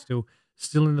on? You were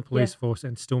still in the police force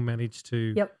and still managed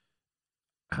to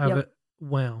have it.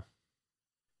 Wow.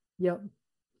 Yep.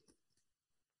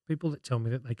 People that tell me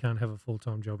that they can't have a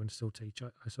full-time job and still teach,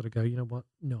 I sort of go, you know what?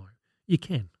 No, you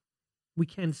can. We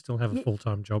can still have a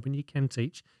full-time job and you can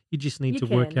teach. You just need to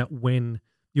work out when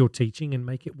you're teaching and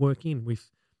make it work in with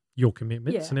your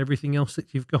commitments and everything else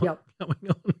that you've got going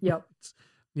on. Yep.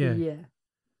 Yeah.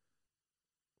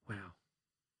 Wow.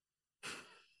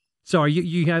 Sorry,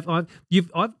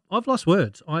 I've lost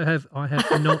words. I have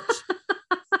not.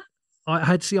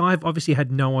 I've obviously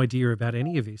had no idea about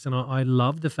any of this, and I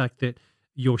love the fact that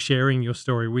you're sharing your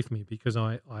story with me because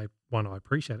I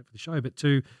appreciate it for the show, but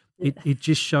two, it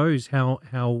just shows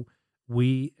how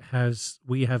we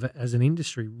have as an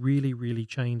industry really, really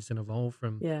changed and evolved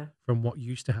from what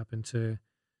used to happen to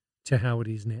how it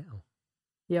is now.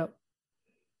 Yep.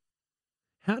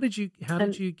 How did you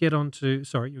get onto?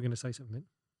 Sorry, you were going to say something then.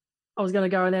 I was going to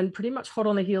go, and then pretty much hot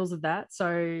on the heels of that.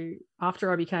 So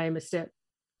after I became a step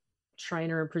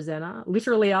trainer and presenter,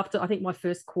 literally after I think my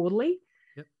first quarterly,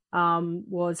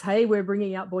 was, hey, we're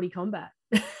bringing out body combat.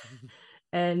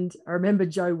 And I remember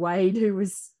Joe Wade, who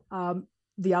was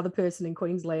the other person in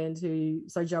Queensland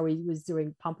so Joey was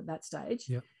doing pump at that stage.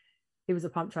 Yep. He was a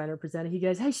pump trainer and presenter. He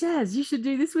goes, hey, Shaz, you should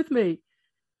do this with me.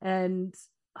 And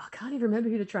I can't even remember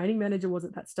who the training manager was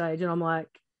at that stage. And I'm like,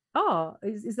 oh,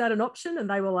 is that an option? And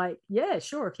they were like, yeah,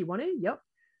 sure, if you want to. Yep.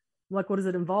 I'm like, what does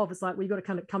it involve? It's like, well, you've got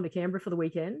to come to Canberra for the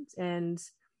weekend and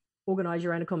organise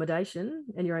your own accommodation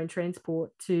and your own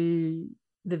transport to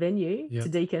the venue, to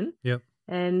Deakin. Yep.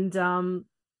 And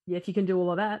if you can do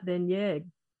all of that, then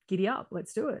giddy up,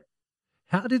 let's do it.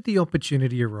 How did the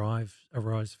opportunity arise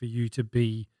for you to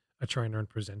be a trainer and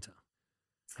presenter?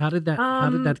 How did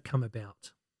that come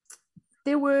about?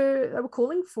 They were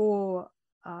calling for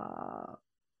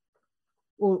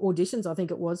auditions, I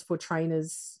think it was, for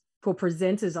trainers, for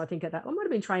presenters, I think at that. I might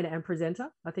have been trainer and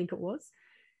presenter, I think it was.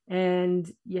 And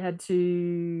you had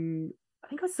to, I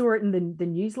think I saw it in the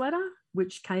newsletter,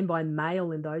 which came by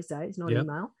mail in those days, not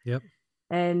email. Yep.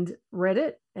 And read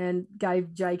it and gave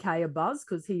JK a buzz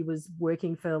because he was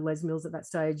working for Les Mills at that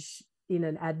stage in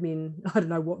an admin, I don't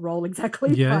know what role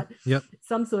exactly, but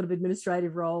some sort of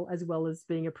administrative role as well as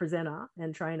being a presenter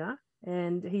and trainer.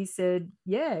 And he said,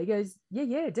 he goes,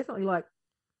 definitely,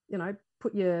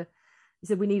 put your he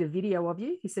said, we need a video of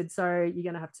you. He said, so you're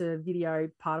going to have to video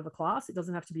part of a class. It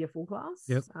doesn't have to be a full class.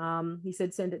 Yep. He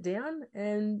said, send it down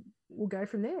and we'll go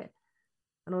from there.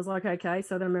 And I was like, okay.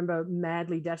 So then I remember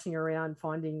madly dashing around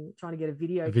trying to get a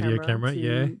video camera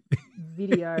to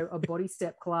video a body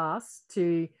step class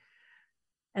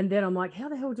and then I'm like, how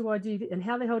the hell do I do and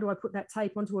how the hell do I put that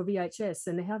tape onto a VHS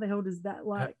and how the hell does that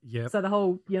so the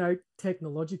whole,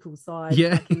 technological side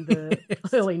back in the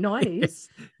early 90s.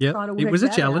 Yeah. It was a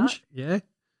challenge. Out.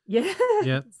 Yeah.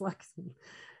 It's like,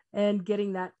 and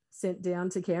getting that sent down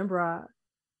to Canberra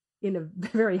in a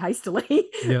very hastily,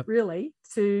 really,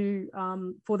 to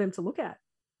for them to look at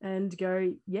and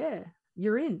go, yeah,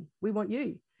 you're in. We want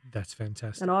you. That's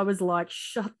fantastic. And I was like,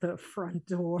 shut the front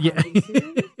door. Yeah.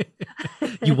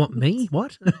 You want me?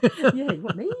 What? Yeah, you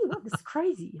want me? What? This is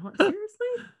crazy. Like, seriously?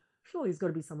 Surely there's got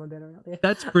to be someone better out there.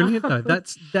 That's brilliant, though.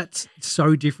 That's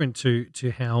so different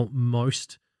to how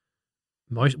most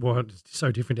it's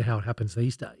so different to how it happens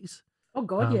these days. Oh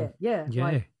God, yeah.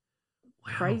 Like,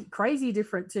 wow. Crazy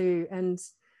different too. And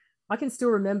I can still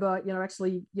remember,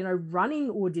 actually, running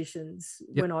auditions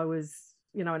when I was,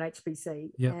 an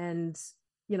HBC, and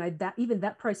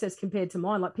that process compared to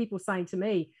mine, like people saying to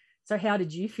me, so how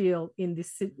did you feel in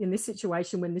this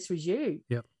situation when this was you?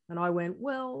 Yep. And I went,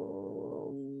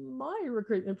 well, my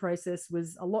recruitment process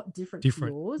was a lot different to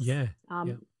yours. Yeah.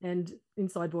 And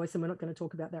inside voice, and we're not going to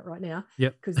talk about that right now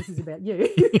because this is about you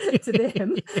to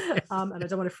them. And I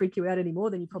don't want to freak you out any more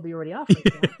than you probably already are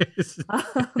freaked out.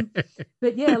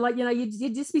 But yeah, like,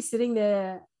 you'd just be sitting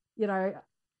there,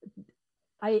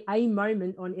 a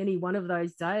moment on any one of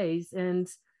those days. And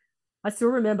I still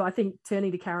remember, I think,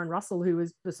 turning to Karen Russell, who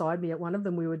was beside me at one of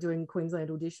them. We were doing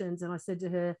Queensland auditions, and I said to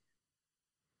her,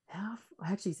 how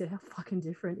fucking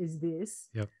different is this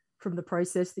from the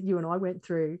process that you and I went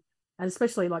through? And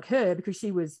especially like her, because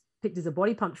she was picked as a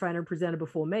body pump trainer and presenter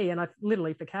before me. And I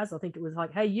literally, for Kaz, I think it was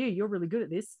like, hey, you're really good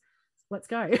at this. Let's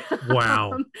go.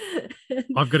 Wow.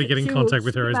 I've got to get in contact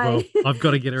with her as well. I've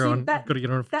got to get her on. I've got to get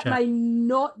her on for that chat. may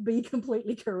not be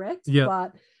completely correct,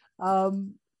 but I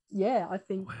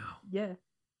think,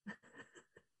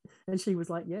 and she was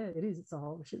like, yeah, it is. It's a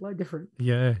whole shitload different.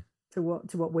 Yeah. To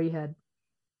what we had.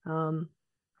 And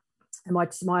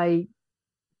my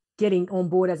getting on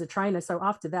board as a trainer. So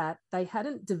after that, they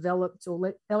hadn't developed,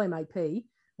 or LMAP,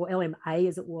 or LMA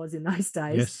as it was in those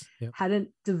days, hadn't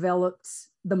developed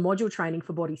the module training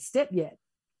for body step yet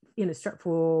in Australia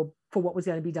for what was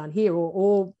going to be done here,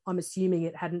 or I'm assuming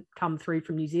it hadn't come through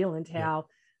from New Zealand, how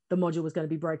the module was going to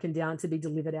be broken down to be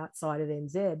delivered outside of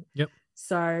NZ. Yep.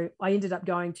 So I ended up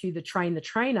going to the trainer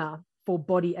for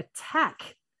body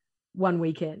attack one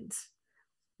weekend.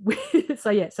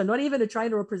 So not even a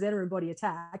trainer or presenter in body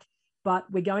attack,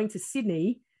 but we're going to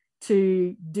Sydney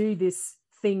to do this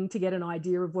thing to get an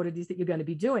idea of what it is that you're going to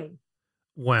be doing.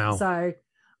 Wow. So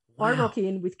I rock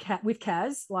in with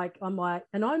Kaz, like I'm like,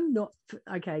 and I'm not,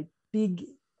 okay, big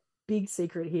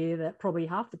secret here that probably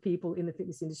half the people in the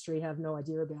fitness industry have no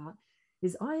idea about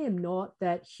is I am not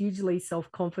that hugely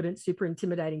self-confident, super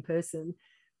intimidating person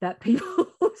that people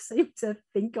seem to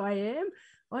think I am.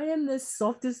 I am the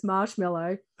softest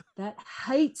marshmallow that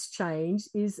hates change,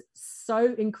 is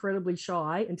so incredibly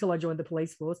shy until I joined the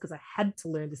police force because I had to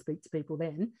learn to speak to people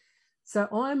then. So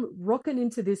I'm rocking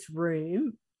into this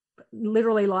room,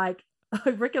 literally like,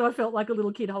 I reckon I felt like a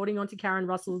little kid holding onto Karen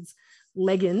Russell's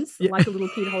leggings, like a little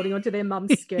kid holding onto their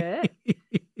mum's skirt.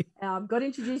 Got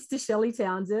introduced to Shelley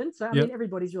Townsend. So, I mean,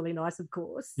 everybody's really nice, of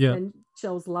course. Yep. And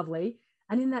Shell's lovely.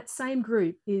 And in that same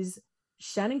group is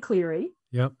Shannon Cleary.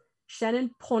 Yep.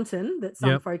 Shannon Ponton, that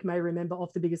some folk may remember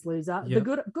off The Biggest Loser. The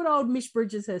good old Mish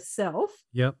Bridges herself.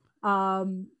 Yep.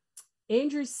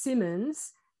 Andrew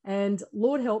Simmons, and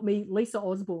Lord help me, Lisa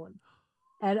Osborne.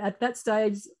 And at that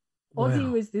stage, Ozzy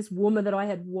was this woman that I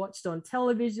had watched on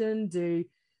television do,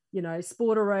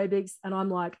 sport aerobics. And I'm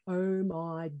like, oh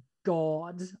my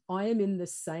God, I am in the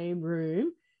same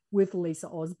room with Lisa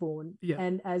Osborne. Yeah.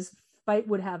 And as fate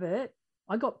would have it,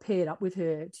 I got paired up with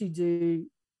her to do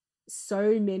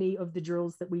so many of the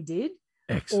drills that we did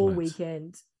all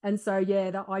weekend. And so,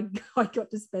 I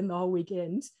got to spend the whole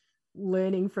weekend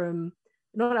learning from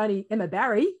not only Emma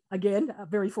Barry, again,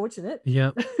 very fortunate,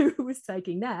 who was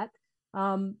taking that,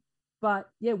 but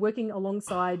working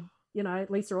alongside,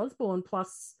 Lisa Osborne,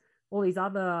 plus all these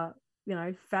other,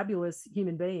 fabulous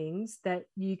human beings that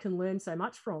you can learn so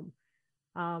much from.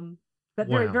 But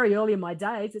very, very early in my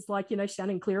days, it's like,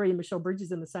 Shannon Cleary and Michelle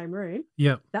Bridges in the same room.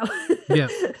 Yeah.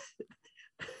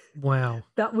 Wow.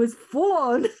 That was full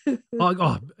on.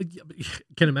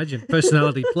 Can imagine.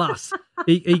 Personality plus.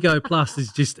 Ego plus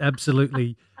is just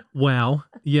absolutely wow.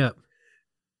 Yeah.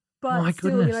 But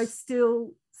still,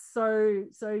 still so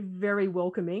very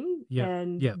welcoming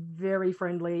and very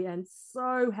friendly and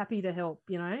so happy to help,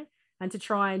 and to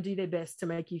try and do their best to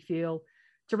make you feel,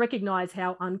 to recognize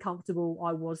how uncomfortable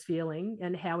I was feeling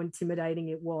and how intimidating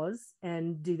it was,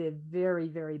 and do their very,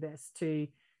 very best to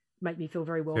make me feel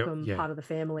very welcome, part of the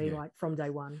family, like from day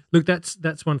one. Look,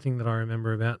 that's one thing that I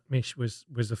remember about Mish was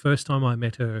the first time I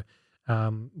met her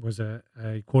was a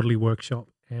quarterly workshop,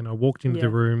 and I walked into the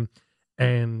room,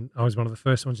 and I was one of the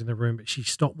first ones in the room, but she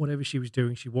stopped whatever she was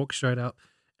doing. She walked straight up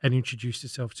and introduced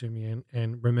herself to me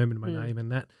and remembered my name,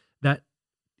 and that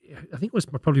I think was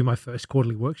probably my first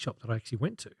quarterly workshop that I actually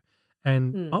went to.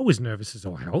 And I was nervous as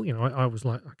all hell. I was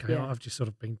like, okay, I've just sort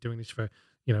of been doing this for,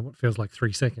 what feels like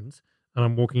 3 seconds. And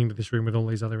I'm walking into this room with all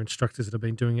these other instructors that have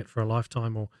been doing it for a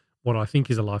lifetime, or what I think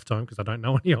is a lifetime, because I don't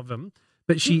know any of them.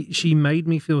 But she made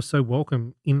me feel so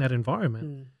welcome in that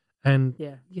environment. And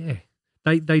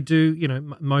they do,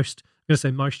 most, I'm going to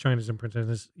say most trainers and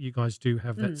presenters, you guys do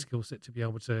have that skill set to be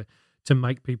able to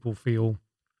make people feel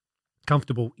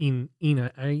comfortable in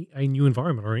a new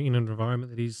environment, or in an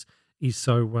environment that is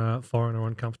so foreign or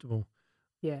uncomfortable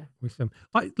with them.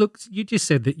 Look, you just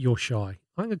said that you're shy.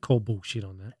 I'm going to call bullshit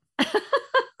on that.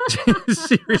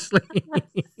 Seriously.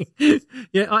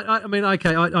 I mean,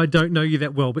 okay, I don't know you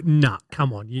that well, but nah,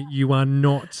 come on. You are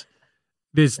not,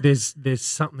 there's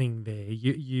something there.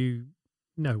 You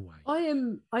no way.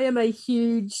 I am a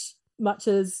huge, much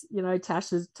as,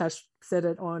 Tash said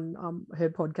it on her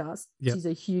podcast. She's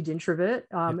a huge introvert.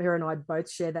 Her and I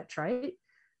both share that trait.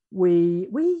 We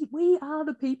are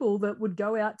the people that would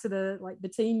go out to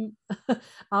the team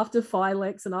after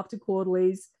Filex and after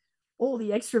quarterlies. All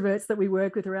the extroverts that we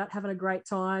work with are out having a great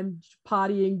time,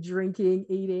 partying, drinking,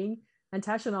 eating. And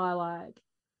Tash and I are like,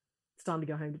 it's time to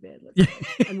go home to bed. Let's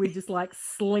go. And we just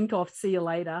slink off, see you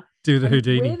later. Do the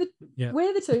Houdini.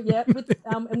 We're the two,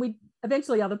 and we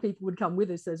eventually other people would come with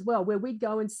us as well, where we'd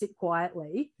go and sit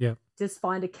quietly, just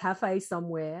find a cafe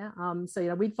somewhere.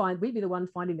 So, we'd be the one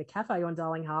finding the cafe on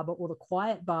Darling Harbour or the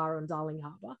quiet bar on Darling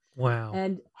Harbour. Wow.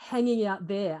 And hanging out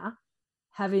there,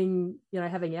 having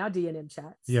our D&M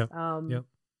chats.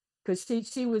 Because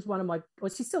she was one of my, or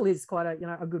she still is quite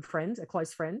a good friend, a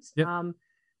close friend.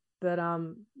 But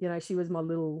she was my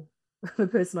little, the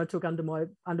person I took under my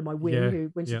wing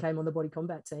when she came on the body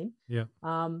combat team.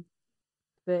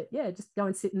 But just go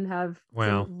and sit and have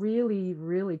some really,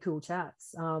 really cool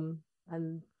chats.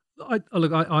 And I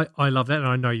love that, and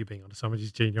I know you're being honest. I'm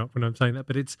just geeing you up when I'm saying that,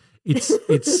 but it's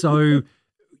so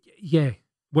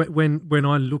When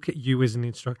I look at you as an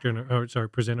instructor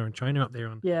presenter and trainer up there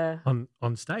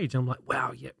on stage, I'm like,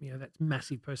 wow, that's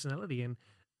massive personality, and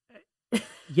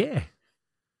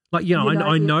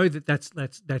I know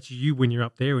that's you when you're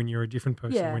up there, and you're a different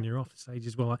person when you're off the stage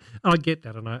as well. I get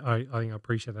that, and I think I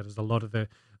appreciate that, as a lot of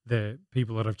the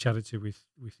people that I've chatted to with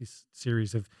this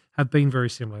series have been very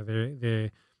similar.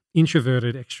 They're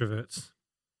introverted extroverts.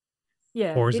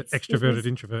 Or is it extroverted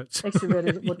introverts?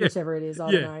 Extroverted, whichever it is,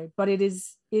 I don't know. But it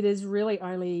is really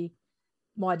only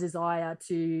my desire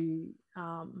to,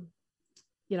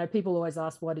 people always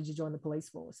ask, why did you join the police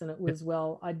force? And it was,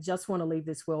 I just want to leave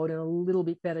this world in a little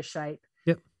bit better shape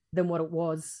than what it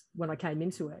was when I came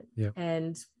into it.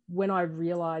 And when I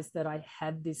realized that I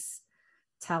had this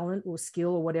talent or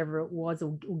skill or whatever it was,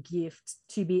 or gift,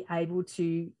 to be able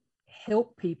to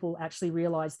help people actually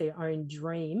realize their own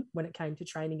dream when it came to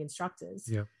training instructors,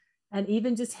 and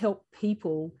even just help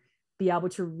people be able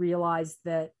to realize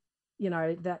that,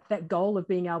 that goal of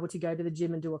being able to go to the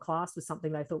gym and do a class was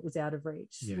something they thought was out of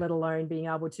reach, let alone being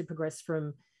able to progress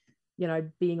from,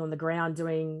 being on the ground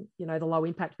doing, the low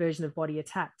impact version of body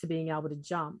attack, to being able to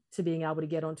jump, to being able to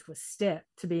get onto a step,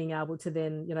 to being able to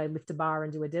then, lift a bar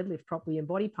and do a deadlift properly and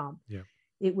body pump.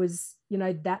 It was,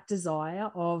 that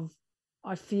desire of,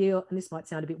 I feel, and this might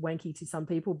sound a bit wanky to some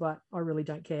people, but I really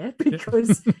don't care,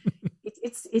 because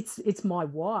it's my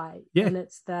why. And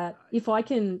it's that if I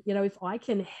can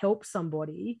help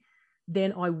somebody,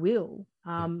 then I will,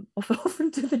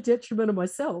 often to the detriment of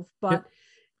myself. But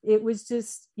it was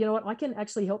just, I can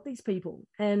actually help these people.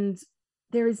 And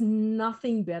there is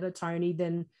nothing better, Tony,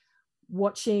 than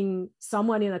watching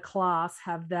someone in a class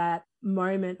have that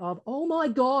moment of, oh my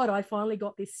God, I finally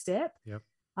got this step.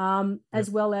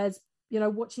 As well as,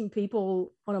 watching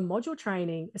people on a module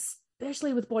training,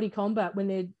 especially with body combat, when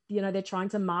they're trying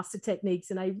to master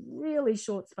techniques in a really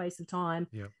short space of time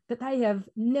that they have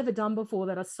never done before,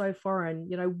 that are so foreign,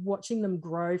 watching them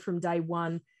grow from day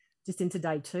one just into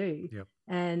day two,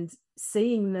 and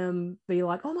seeing them be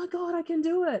like, oh my God, I can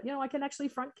do it. I can actually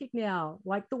front kick now,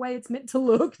 like the way it's meant to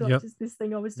look, not just this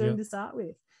thing I was doing to start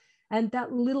with. And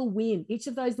that little win, each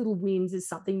of those little wins is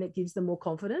something that gives them more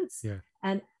confidence.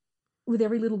 And with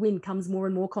every little win comes more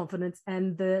and more confidence,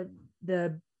 and the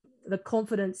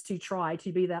confidence to try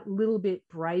to be that little bit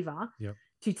braver,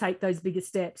 to take those bigger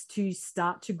steps, to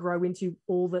start to grow into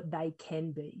all that they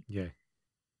can be. Yeah.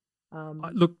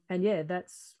 Look, and yeah,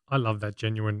 I love that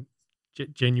genuine,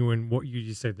 what you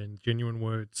just said then, genuine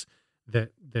words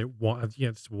that why,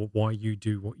 it's why you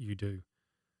do what you do.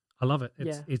 I love it.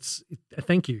 It's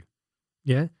thank you.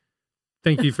 Yeah.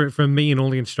 Thank you for me and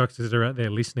all the instructors that are out there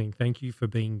listening. Thank you for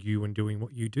being you and doing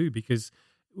what you do, because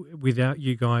without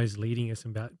you guys leading us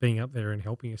and being up there and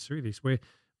helping us through this, we're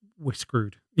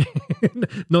screwed.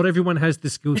 Not everyone has the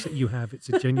skill set you have. It's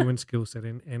a genuine skill set,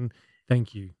 and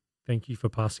thank you. Thank you for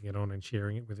passing it on and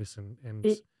sharing it with us. And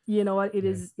you know what, it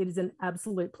is an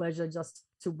absolute pleasure just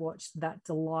to watch that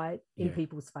delight in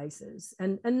people's faces,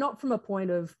 and not from a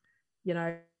point of,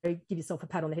 give yourself a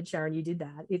pat on the head, Sharyn, you did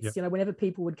that. It's, whenever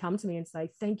people would come to me and say,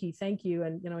 thank you.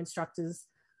 And, instructors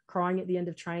crying at the end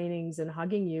of trainings and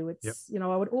hugging you. It's,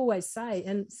 I would always say,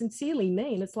 and sincerely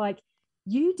mean, it's like,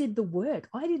 you did the work.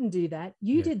 I didn't do that.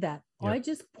 You did that. I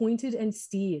just pointed and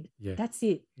steered. That's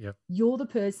it. You're the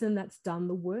person that's done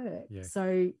the work.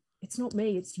 So it's not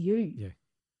me, it's you.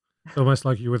 It's almost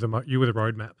like you were the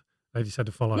roadmap. They just had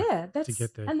to follow to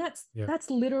get there. And that's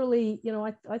literally,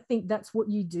 I think that's what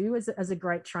you do as a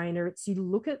great trainer. It's you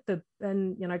look at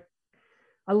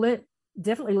I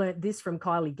definitely learned this from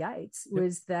Kylie Gates,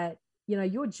 was that,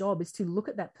 your job is to look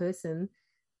at that person.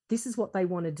 This is what they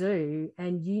want to do,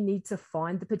 and you need to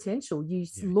find the potential. You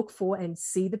look for and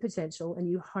see the potential, and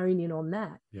you hone in on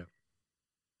that.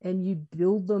 And you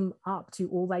build them up to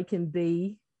all they can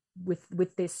be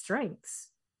with their strengths.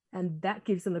 And that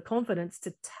gives them the confidence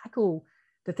to tackle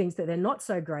the things that they're not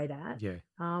so great at.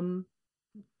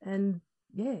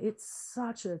 It's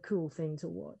such a cool thing to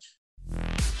watch.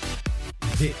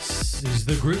 This is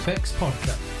the Group X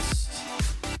podcast.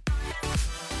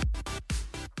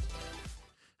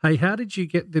 Hey, how did you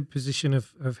get the position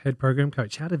of head program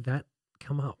coach? How did that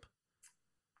come up?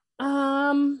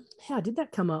 How did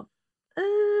that come up?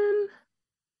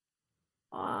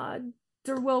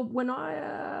 Well, when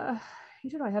who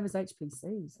did I have as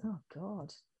HPCs? Oh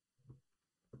God,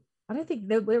 I don't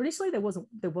think initially there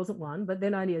wasn't one, but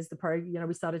then only as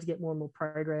we started to get more and more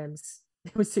programs,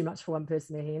 it was too much for one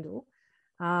person to handle.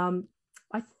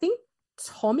 I think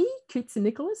Tommy Coots and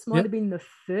Nicholas might have been the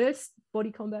first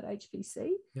body combat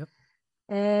HPC.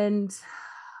 And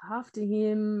after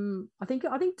him, I think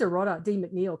Dorota D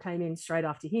McNeil came in straight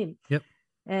after him.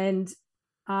 And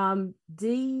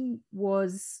Dee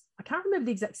was, I can't remember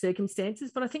the exact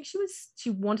circumstances, but I think she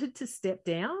wanted to step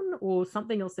down, or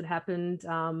something else had happened.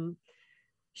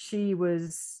 She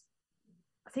was,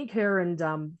 I think her and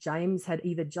James had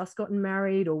either just gotten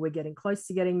married or were getting close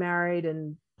to getting married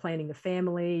and planning a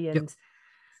family. And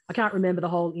I can't remember the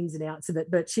whole ins and outs of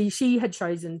it, but she had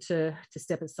chosen to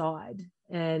step aside.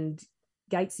 And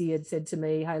Gatesy had said to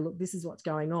me, hey, look, this is what's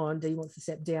going on. Dee wants to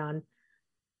step down.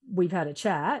 We've had a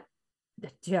chat.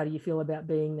 How do you feel about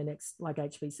being the next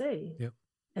HPC?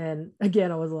 And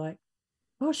again, I was like,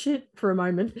 oh shit, for a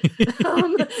moment.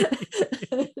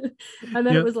 And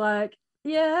then it was like,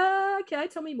 yeah, okay,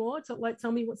 tell me more.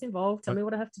 Tell me what's involved. Tell me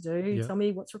what I have to do. Tell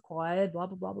me what's required, blah,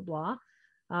 blah, blah, blah,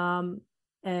 blah.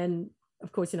 And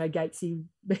of course, Gatesy,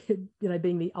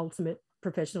 being the ultimate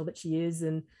professional that she is.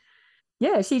 And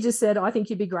yeah, she just said, I think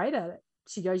you'd be great at it.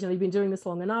 She goes, you've been doing this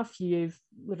long enough. You've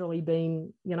literally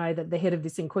been, the head of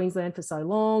this in Queensland for so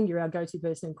long. You're our go-to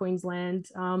person in Queensland.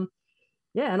 And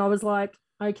I was like,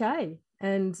 okay.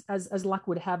 And as luck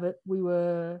would have it, we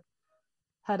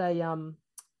had I think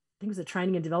it was a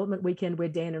training and development weekend where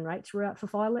Dan and Rach were out for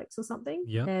Filex or something.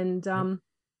 And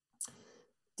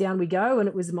down we go. And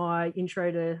it was my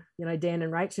intro to, Dan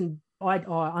and Rach. And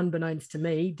unbeknownst to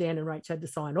me, Dan and Rach had to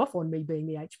sign off on me being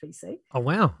the HPC. Oh,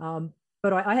 wow.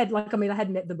 But I had I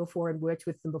had met them before and worked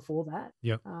with them before that.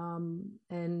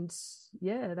 And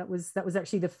yeah, that was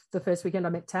actually the first weekend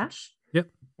I met Tash.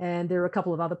 And there were a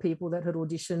couple of other people that had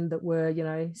auditioned that were,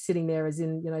 sitting there as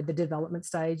in, the development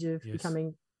stage of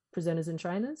becoming presenters and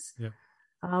trainers.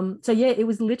 So yeah, it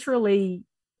was literally,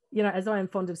 as I am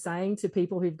fond of saying to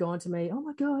people who've gone to me, oh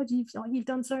my God, you've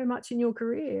done so much in your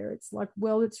career. It's like,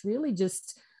 well, it's really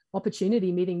just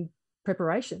opportunity meeting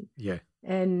preparation.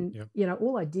 And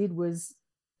all I did was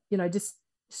just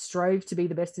strove to be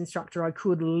the best instructor I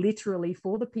could, literally,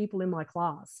 for the people in my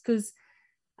class. Because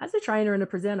as a trainer and a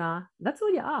presenter, that's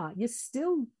all you are. You're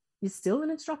still an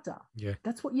instructor.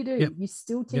 That's what you do. You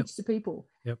still teach to people.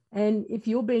 And if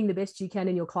you're being the best you can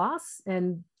in your class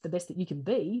and the best that you can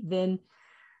be, then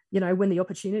when the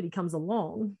opportunity comes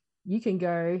along, you can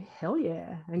go, hell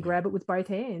yeah, and grab it with both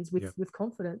hands with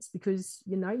confidence, because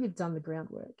you know you've done the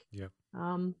groundwork. Yeah.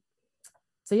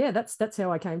 So yeah, that's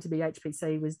how I came to be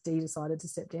HPC. Was Dee decided to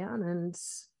step down and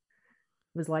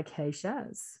was like, hey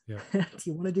Shaz, do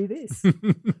you want to do this?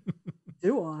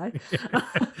 Do I?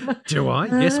 Do I?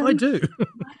 Yes, I do.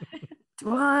 Do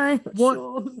I?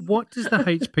 What does the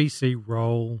HPC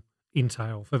role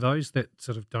entail for those that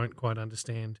sort of don't quite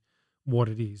understand what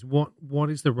it is? What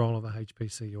is the role of the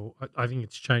HPC? Or I think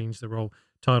it's changed. The role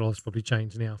title has probably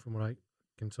changed now, from what I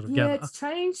can sort of gather. It's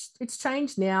changed. It's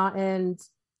changed now, and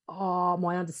I'm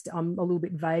a little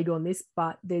bit vague on this,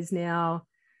 but there's now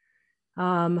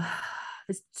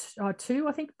there's two,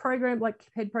 I think,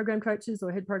 head program coaches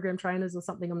or head program trainers or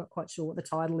something. I'm not quite sure what the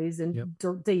title is, and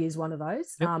D is one of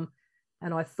those.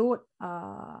 And I thought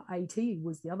AT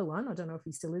was the other one. I don't know if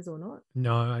he still is or not.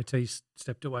 No, AT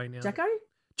stepped away now. Jacko?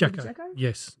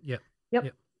 Yes. Yep.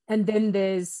 And then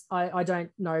there's, I don't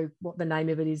know what the name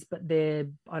of it is, but they're,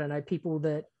 I don't know, people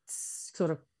that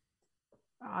sort of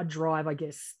drive, I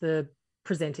guess, the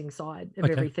presenting side of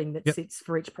everything that sits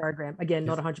for each program. Again,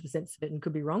 not 100% certain,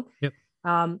 could be wrong.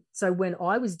 So when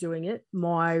I was doing it,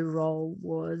 my role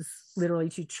was literally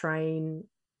to train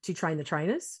the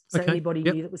trainers. So anybody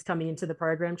new that was coming into the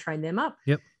program, train them up.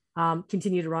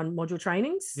 Continue to run module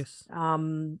trainings.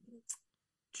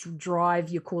 Drive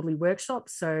your quarterly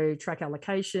workshops, so track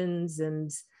allocations and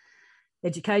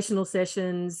educational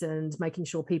sessions, and making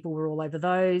sure people were all over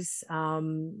those.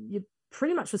 You're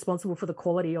pretty much responsible for the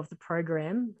quality of the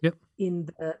program in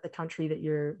the country that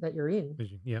you're in.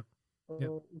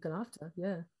 Looking after,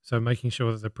 So making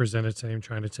sure that the presenter team,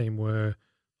 trainer team were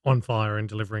on fire and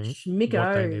delivering what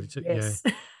they needed to. Yes.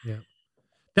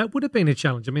 That would have been a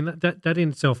challenge. I mean, that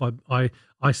in itself, I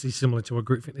see similar to a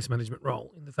group fitness management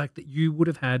role, in the fact that you would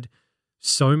have had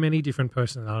so many different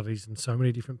personalities and so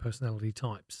many different personality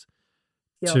types.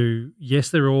 Yes,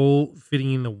 they're all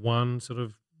fitting in the one sort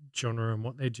of genre and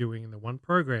what they're doing in the one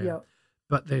program,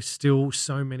 but there's still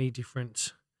so many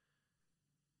different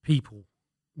people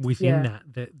within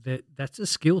that's a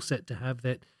skill set to have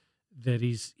that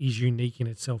is unique in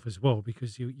itself as well,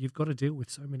 because you've got to deal with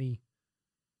so many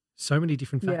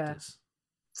different factors.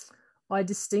 I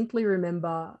distinctly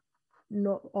remember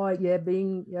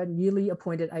being newly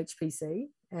appointed HPC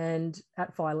and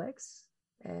at Filex,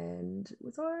 and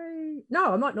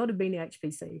I might not have been the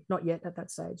HPC, not yet at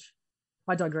that stage.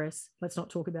 I digress. Let's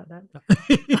not talk about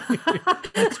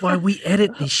that. That's why we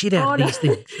edit the shit out of these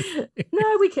things.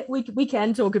 No, we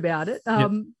can talk about it.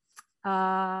 So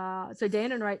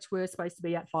Dan and Rach were supposed to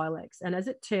be at Filex, and as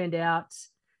it turned out,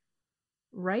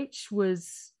 Rach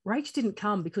didn't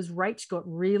come because Rach got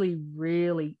really,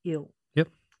 really ill.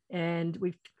 And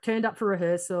we turned up for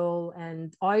rehearsal,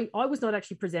 and I was not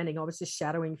actually presenting. I was just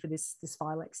shadowing for this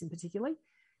Filex in particular.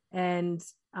 And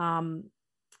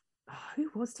who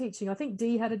was teaching? I think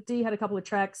Dee had a couple of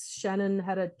tracks. Shannon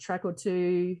had a track or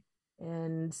two,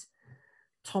 and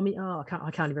Tommy. I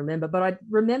can't even remember. But I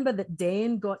remember that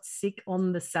Dan got sick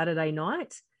on the Saturday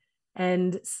night,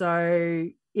 and so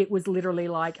it was literally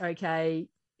like, okay,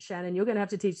 Shannon, you're going to have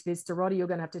to teach this. To Roddy, you're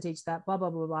going to have to teach that. Blah blah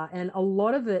blah blah. And a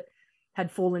lot of it had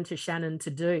fallen to Shannon to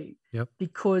do,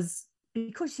 because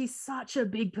she's such a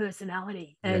big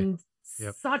personality and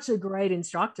such a great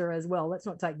instructor as well. Let's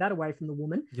not take that away from the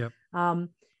woman.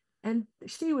 And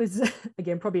she was,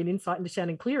 again, probably an insight into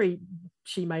Shannon Cleary.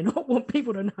 She may not want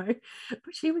people to know,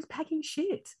 but she was packing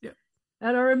shit.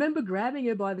 And I remember grabbing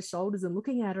her by the shoulders and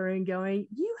looking at her and going,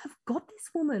 you have got this,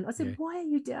 woman. I said, why are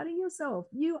you doubting yourself?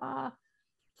 You are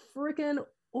freaking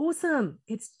awesome.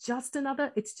 It's just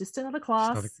another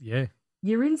class.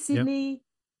 You're in Sydney,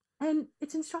 and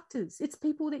it's instructors. It's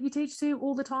people that you teach to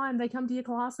all the time. They come to your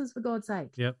classes, for God's sake.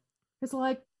 It's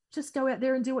like, just go out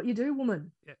there and do what you do,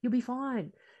 woman. You'll be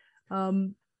fine.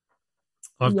 I've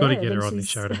got to get her on this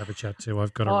show to have a chat too.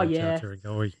 I've got to reach out to her and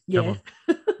go, come on.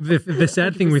 The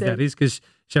sad thing with that is, because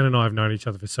Shannon and I have known each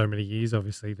other for so many years,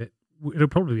 obviously, that it'll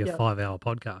probably be a 5-hour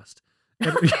podcast.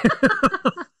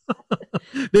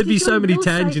 There'd be so many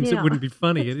tangents, it wouldn't be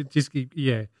funny. It'd just keep,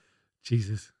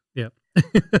 Jesus.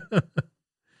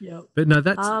 But no,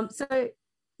 that's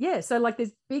so like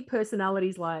there's big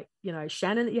personalities like,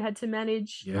 Shannon that you had to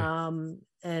manage,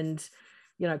 and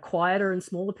quieter and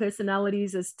smaller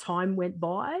personalities as time went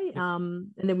by.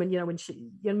 And then when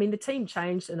the team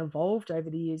changed and evolved over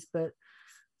the years, but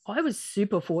I was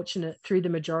super fortunate through the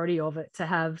majority of it to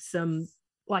have some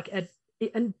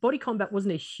and Body Combat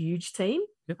wasn't a huge team.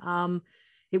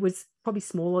 It was probably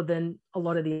smaller than a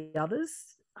lot of the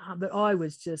others. But I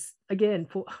was just, again,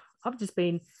 I've just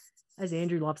been as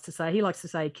Andrew loves to say, he likes to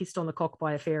say kissed on the cock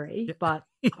by a fairy, but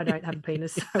I don't have a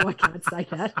penis, so I can't say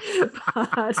that.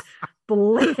 But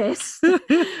blessed.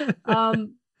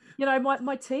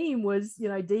 My team was,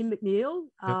 Dean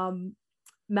McNeil,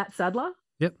 Matt Sadler,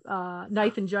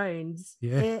 Nathan Jones,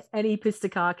 Annie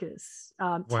Pistakakis,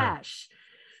 Tash,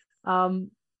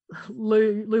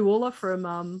 Lou Ulla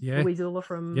from Louise Ulla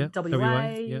from WA,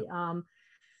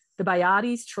 the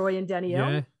Bayardis, Troy and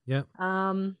Danielle.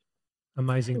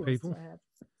 Amazing people.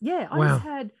 I just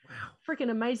had freaking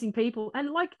amazing people,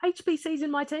 and like HBCs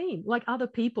in my team, like other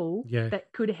people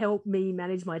that could help me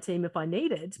manage my team if I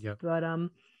needed. But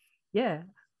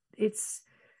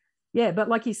but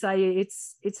like you say,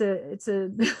 it's a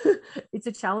it's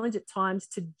a challenge at times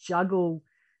to juggle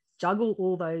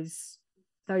all those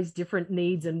different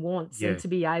needs and wants, and to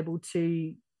be able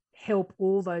to help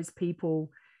all those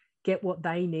people get what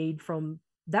they need from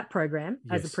that program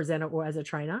as a presenter or as a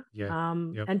trainer,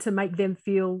 and to make them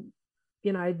feel,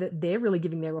 that they're really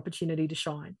giving their opportunity to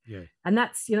shine. And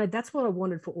that's what I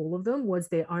wanted for all of them, was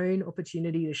their own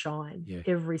opportunity to shine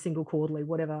every single quarterly,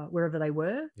 wherever they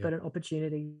were, but an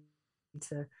opportunity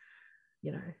to,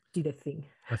 do their thing.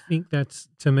 I think that's,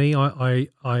 to me, I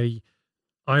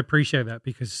appreciate that,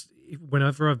 because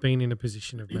whenever I've been in a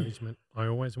position of management, I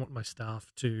always want my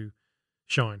staff to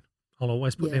shine. I'll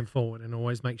always put them forward and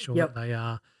always make sure that they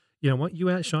are, you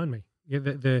outshine me.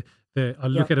 I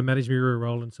look at a managerial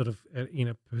role and sort of in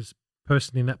a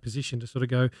person in that position to sort of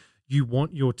go, you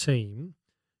want your team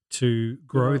to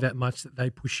grow that much that they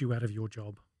push you out of your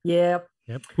job.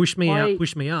 Push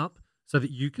me up so that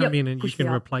you come in and you can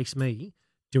replace me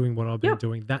doing what I've been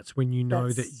doing. That's when you know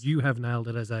that you have nailed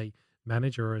it as a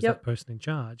manager or as that person in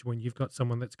charge, when you've got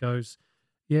someone that goes,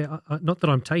 not that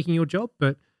I'm taking your job,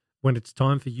 but when it's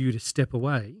time for you to step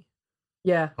away,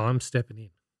 I'm stepping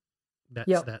in.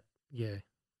 That's that.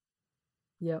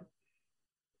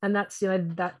 And that's,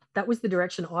 that was the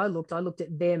direction I looked. I looked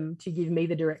at them to give me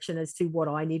the direction as to what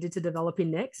I needed to develop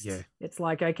in next. It's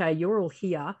like, okay, you're all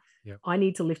here. I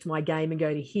need to lift my game and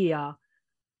go to here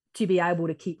to be able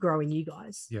to keep growing you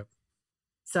guys.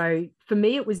 So for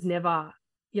me, it was never,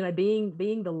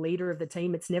 being the leader of the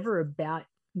team. It's never about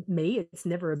me. It's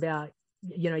never about,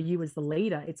 you as the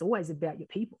leader. It's always about your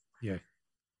people.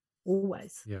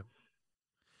 Always.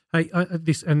 Hey,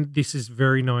 this is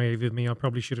very naive of me. I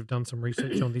probably should have done some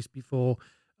research on this before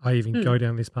I even go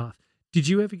down this path. Did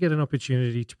you ever get an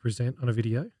opportunity to present on a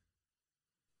video?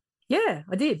 Yeah,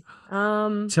 I did.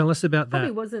 Tell us about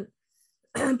that.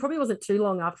 Probably wasn't too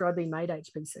long after I'd been made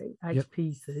HPC.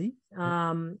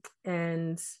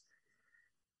 And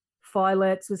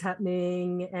Filettes was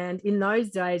happening, and in those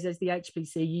days, as the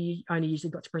HBC, you only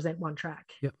usually got to present one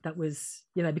track. That was,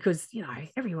 because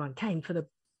everyone came for the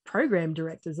program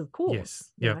directors, of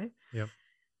course. And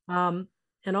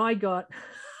I got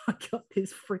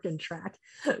this freaking track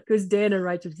because Dan and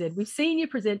Rachel said, "We've seen you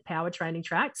present power training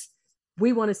tracks.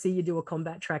 We want to see you do a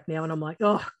combat track now." And I'm like,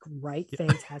 "Oh, great,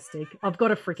 fantastic! I've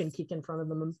got a freaking kick in front of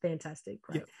them. I'm fantastic,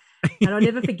 great." And I'll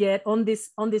never forget on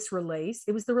this release.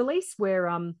 It was the release where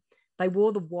they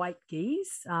wore the white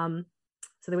geese. So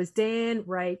there was Dan,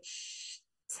 Rach,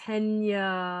 Tanya,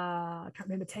 I can't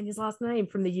remember Tanya's last name,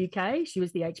 from the UK. She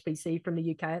was the HBC from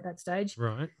the UK at that stage.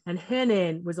 Right. And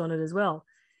Hernan was on it as well.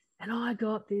 And I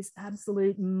got this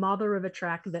absolute mother of a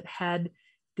track that had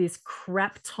this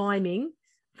crap timing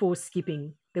for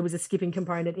skipping. There was a skipping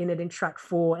component in it in track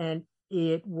 4, and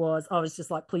I was just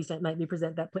like, please don't make me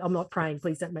present that. I'm not praying.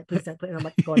 Please don't. And I'm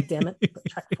like, God damn it,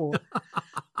 track 4.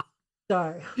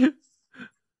 So,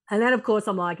 and then of course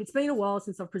I'm like, it's been a while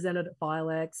since I've presented at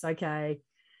Filex. Okay,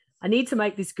 I need to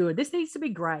make this good. This needs to be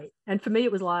great. And for me,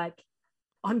 it was like,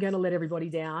 I'm going to let everybody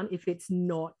down if it's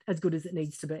not as good as it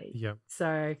needs to be.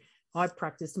 So I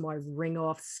practiced my ring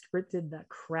off, scripted the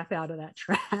crap out of that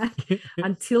track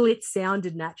until it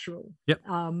sounded natural.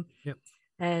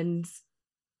 And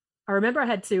I remember I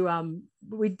had to,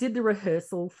 we did the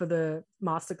rehearsal for the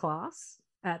masterclass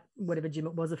at whatever gym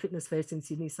it was, a Fitness First in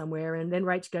Sydney somewhere. And then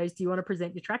Rach goes, "Do you want to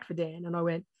present your track for Dan?" And I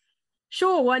went,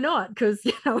 "Sure, why not?" Because,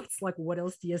 it's like, what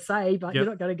else do you say? But you're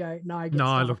not going to go, "No, I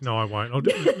won't. I'll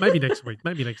do maybe next week,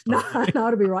 maybe next time. No,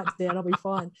 it'll be right, Dan. I'll be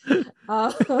fine.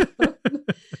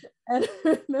 And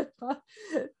I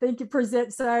think you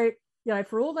present. So,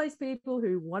 for all those people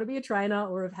who want to be a trainer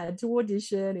or have had to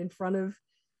audition in front of,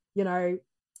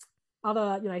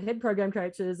 other, head program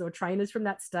coaches or trainers from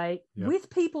that state with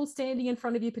people standing in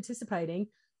front of you participating.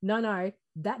 No,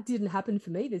 that didn't happen for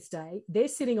me this day. They're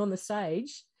sitting on the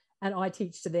stage and I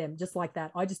teach to them just like that.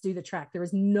 I just do the track. There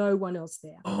is no one else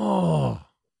there. Oh,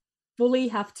 fully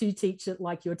have to teach it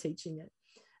like you're teaching it.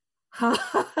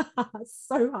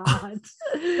 So hard.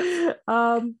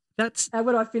 And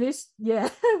when I finished, I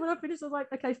was like,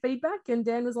 okay, feedback. And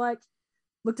Dan was like,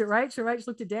 looked at Rach, and Rach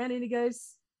looked at Dan, and he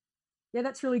goes, yeah,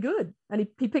 that's really good. And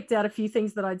he picked out a few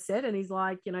things that I'd said, and he's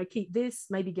like, keep this,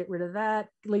 maybe get rid of that,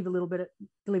 leave a little bit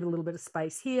of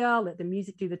space here, let the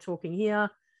music do the talking here,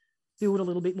 build a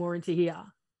little bit more into here.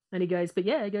 And he goes,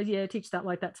 teach that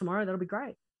like that tomorrow. That'll be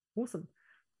great. Awesome.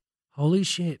 Holy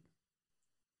shit.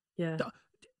 Yeah.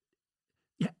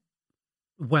 Yeah.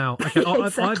 Wow. Okay.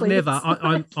 Exactly.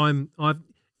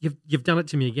 You've done it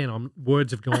to me again.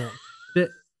 Words have gone.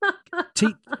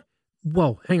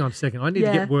 Whoa, hang on a second. I need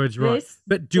to get words right.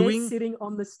 But they're sitting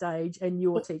on the stage and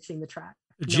you're teaching the track.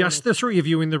 Just the three of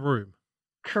you in the room.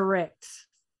 Correct.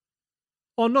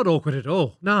 Oh, not awkward at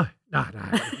all. No.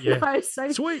 Yeah. No,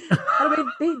 so, sweet. I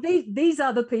mean, these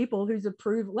are the people whose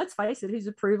approval, let's face it, whose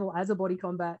approval as a body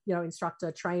combat,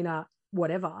 instructor, trainer,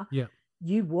 whatever. Yeah.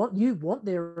 You want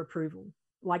their approval.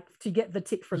 Like, to get the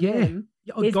tick from them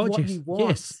is what you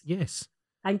want. Yes.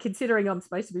 And considering I'm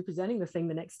supposed to be presenting the thing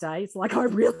the next day, it's like I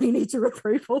really need your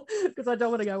approval, because I don't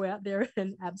want to go out there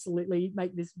and absolutely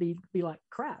make this be like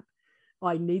crap.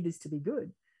 I need this to be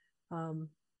good. Yeah.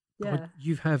 God,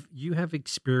 you have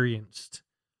experienced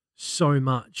so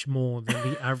much more than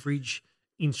the average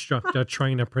instructor,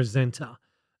 trainer, presenter.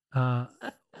 But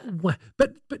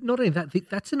not only that,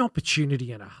 that's an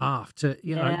opportunity and a half to,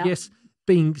 yes,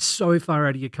 being so far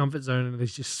out of your comfort zone, and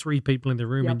there's just three people in the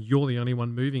room and you're the only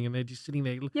one moving, and they're just sitting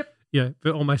there,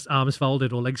 almost arms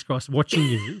folded or legs crossed watching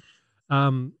you.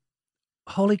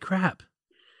 Holy crap.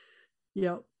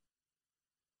 Yep.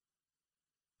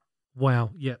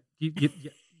 Wow. Yeah.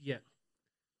 Yeah.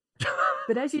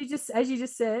 But as you just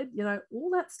said, all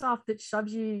that stuff that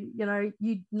shoves you,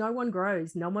 no one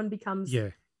grows, no one becomes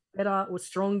better or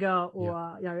stronger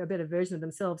or a better version of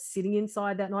themselves sitting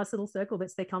inside that nice little circle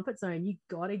that's their comfort zone. You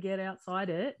got to get outside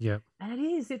it. Yeah. And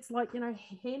it's like,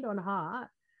 hand on heart,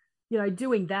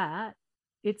 doing that.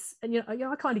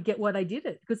 I kind of get why they did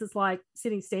it, because it's like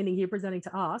standing here presenting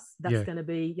to us. That's going to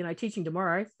be, teaching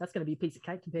tomorrow. That's going to be a piece of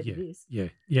cake compared to this.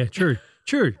 Yeah. True.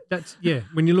 That's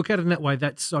when you look at it in that way,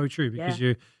 that's so true, because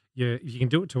if you can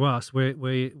do it to us, we're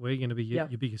going to be your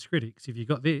biggest critics. If you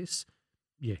got this,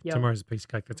 tomorrow's a piece of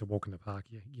cake. That's a walk in the park.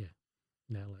 Yeah.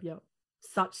 Nail it. Yep.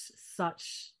 Such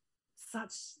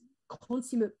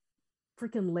consummate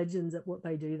freaking legends at what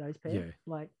they do, those people. Yeah.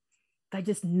 Like, they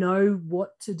just know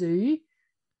what to do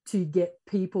to get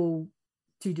people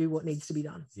to do what needs to be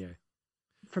done. Yeah.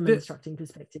 From an instructing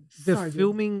perspective.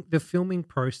 The filming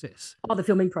process. Oh, the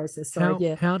filming process.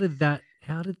 Sorry. How did that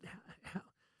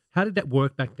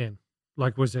work back then?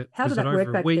 Like, was it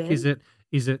over a week? Then?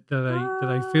 Is it do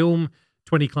they film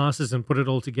 20 classes and put it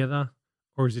all together,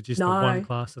 or is it just one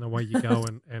class and away you go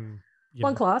and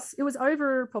one class? It was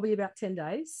over probably about 10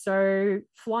 days. So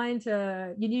flying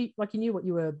to, you knew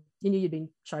you'd been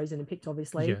chosen and picked,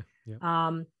 obviously.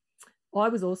 Yeah. I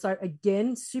was also,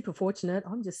 again, super fortunate.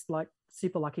 I'm just like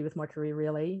super lucky with my career,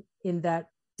 really, in that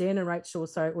Dan and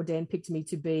Rach Dan picked me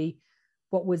to be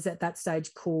what was at that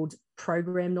stage called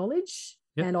program knowledge.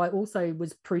 Yep. And I also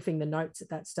was proofing the notes at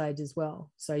that stage as well.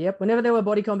 So, whenever there were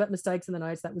body combat mistakes in the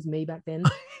notes, that was me back then.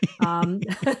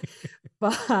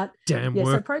 But damn work.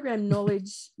 So program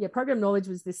knowledge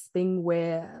was this thing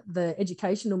where the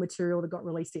educational material that got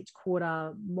released each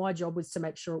quarter, my job was to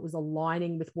make sure it was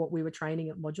aligning with what we were training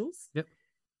at modules. Yep.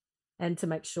 And to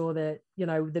make sure that,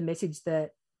 the message that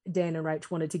Dan and Rach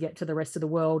wanted to get to the rest of the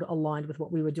world aligned with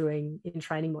what we were doing in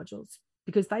training modules.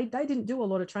 Because they didn't do a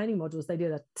lot of training modules. They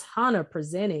did a ton of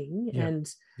presenting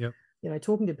and,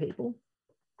 talking to people.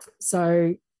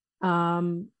 So did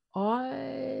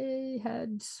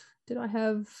I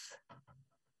have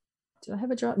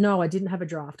a draft? No, I didn't have a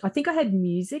draft. I think I had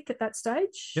music at that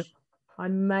stage. Yep. I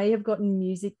may have gotten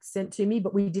music sent to me,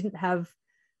 but we didn't have,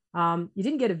 you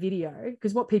didn't get a video,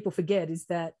 because what people forget is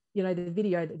that, the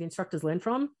video that the instructors learn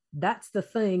from, that's the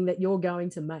thing that you're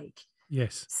going to make.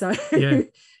 Yes. So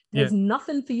there's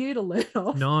nothing for you to learn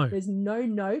off. No. There's no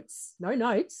notes.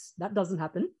 That doesn't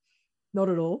happen. Not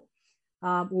at all.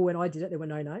 Or when I did it, there were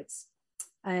no notes.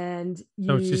 And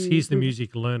so it's just, here's the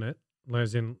music, learn it.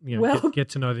 As in, get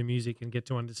to know the music and get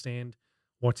to understand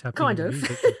what's happening. Kind of. In the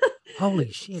music.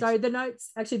 Holy shit. So the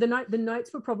notes, actually the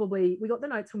notes were probably, we got the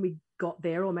notes when we got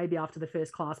there, or maybe after the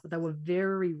first class, but they were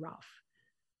very rough.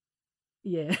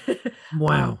 Yeah.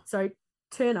 Wow. So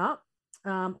turn up.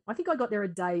 I think I got there a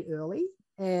day early,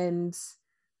 and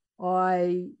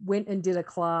I went and did a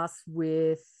class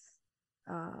with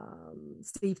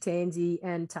Steve Tansey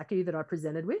and Taku that I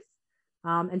presented with.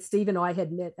 And Steve and I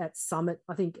had met at Summit,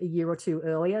 I think, a year or two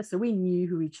earlier. So we knew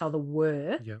who each other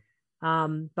were. Yeah.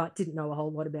 but didn't know a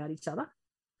whole lot about each other.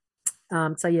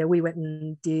 So yeah, we went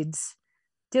and did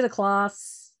the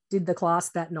class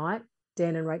that night.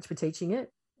 Dan and Rach were teaching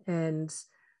it, and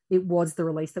it was the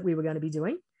release that we were going to be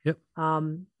doing. Yep.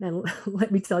 And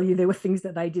let me tell you, there were things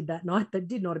that they did that night that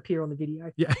did not appear on the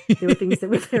video. Yeah. There were things that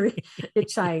were it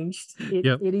changed.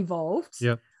 It evolved.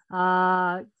 Yep.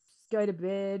 Go to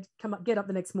bed, get up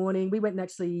the next morning. We went and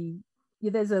actually,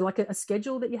 there's a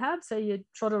schedule that you have. So you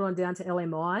trotted on down to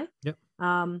LMI. Yep.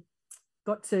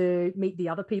 Got to meet the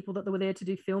other people that were there to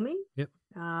do filming. Yep.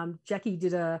 Jackie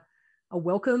did a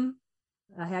welcome,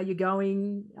 how you're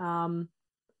going,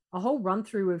 a whole run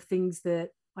through of things that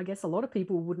I guess a lot of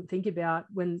people wouldn't think about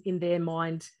when in their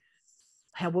mind,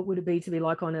 what would it be to be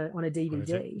like on a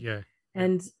DVD? Yeah.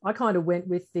 And I kind of went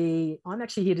with I'm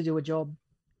actually here to do a job.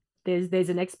 There's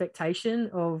an expectation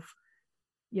of,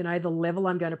 the level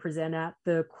I'm going to present at,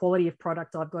 the quality of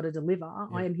product I've got to deliver. Yeah.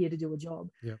 I am here to do a job.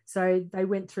 Yeah. So they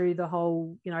went through the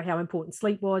whole, how important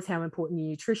sleep was, how important your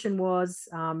nutrition was.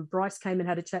 Bryce came and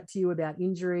had a chat to you about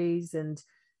injuries and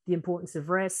the importance of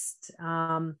rest,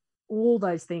 all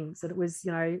those things. That it was,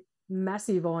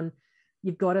 massive on,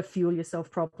 you've got to fuel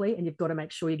yourself properly and you've got to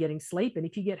make sure you're getting sleep. And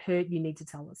if you get hurt, you need to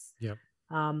tell us. Yeah.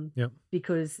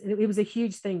 Because it was a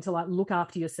huge thing to look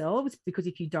after yourselves, because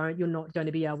if you don't, you're not going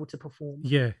to be able to perform.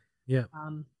 Yeah.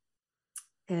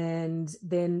 And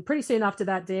then pretty soon after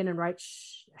that, Dan and Rach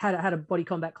had a body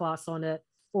combat class on at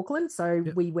Auckland, so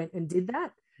we went and did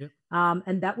that.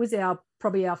 And that was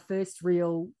probably our first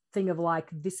real thing of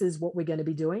this is what we're going to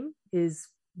be doing, is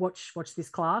watch this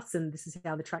class, and this is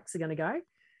how the tracks are going to go.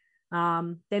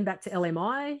 Then back to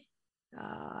LMI.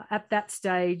 At that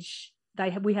stage,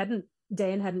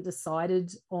 Dan hadn't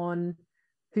decided on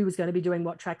who was going to be doing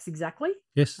what tracks exactly.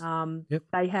 Yes.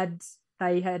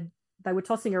 They were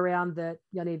tossing around that,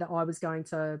 that I was going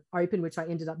to open, which I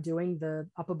ended up doing, the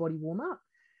upper body warm up.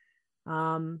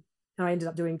 And I ended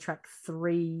up doing track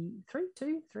three. I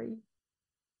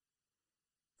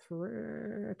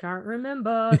can't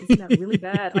remember. Isn't that really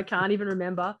bad? I can't even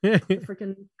remember the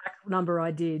freaking track number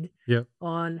I did. Yeah.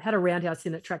 Had a roundhouse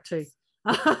in at track 2.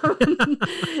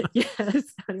 Yes,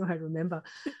 anyway, I remember.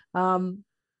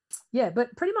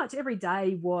 But pretty much every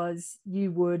day was,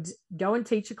 you would go and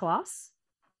teach a class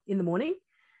in the morning,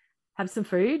 have some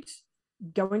food,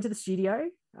 go into the studio,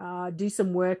 do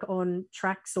some work on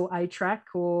tracks or a track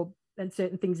and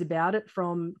certain things about it,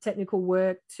 from technical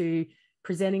work to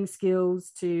presenting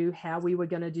skills to how we were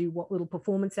going to do what little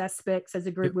performance aspects as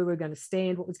a group we were going to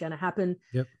stand, what was going to happen.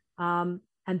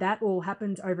 And that all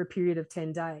happened over a period of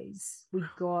 10 days.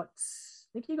 I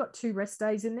think you got 2 rest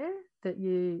days in there that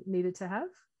you needed to have.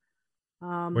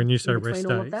 When you say rest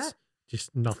days,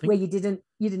 just nothing? Where you didn't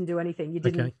do anything. You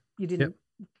didn't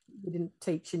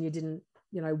teach, and you didn't,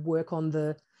 work on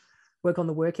the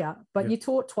workout. But you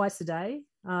taught twice a day.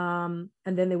 And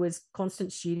then there was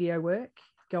constant studio work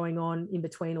going on in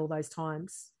between all those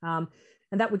times. And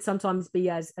that would sometimes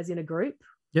be as in a group,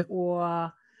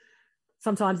 or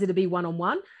sometimes it'd be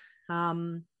one-on-one.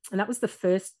 And that was the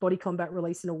first body combat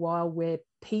release in a while where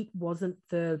Pete wasn't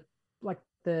the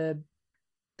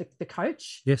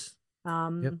coach. Yes. I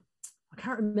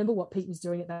can't remember what Pete was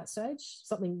doing at that stage.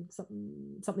 Something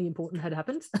important had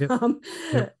happened.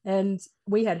 And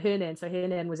we had Hernan. So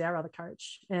Hernan was our other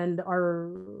coach. And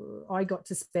I got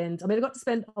to spend a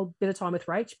bit of time with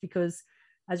Rach, because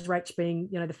as Rach being,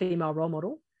 the female role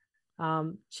model,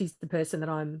 she's the person that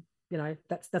I'm,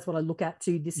 that's what I look at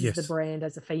too. This is the brand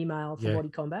as a female for body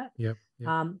combat.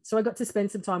 So I got to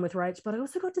spend some time with Rach, but I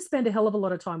also got to spend a hell of a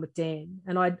lot of time with Dan.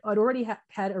 And I'd already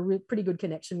had a pretty good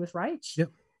connection with Rach.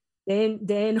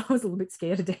 Dan, I was a little bit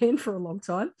scared of Dan for a long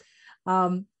time.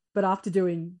 But after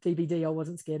doing DBD, I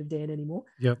wasn't scared of Dan anymore.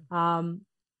 And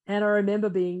I remember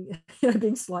being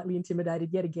slightly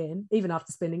intimidated yet again, even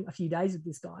after spending a few days with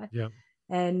this guy.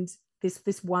 And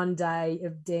this one day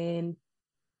of Dan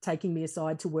taking me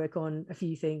aside to work on a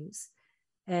few things,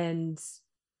 and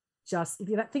just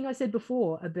that thing I said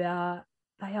before about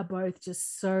they are both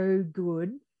just so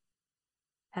good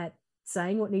at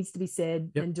saying what needs to be said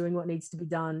and doing what needs to be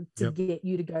done to get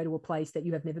you to go to a place that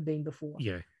you have never been before.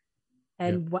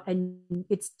 And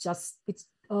it's just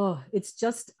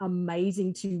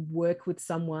amazing to work with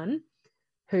someone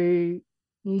who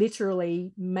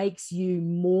literally makes you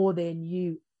more than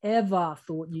you ever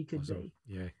thought you could be.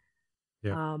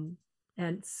 And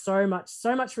so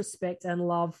much respect and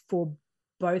love for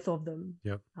both of them.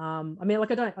 I mean,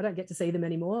 I don't get to see them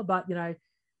anymore, but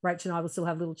Rach and I will still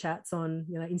have little chats on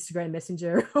Instagram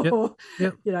Messenger or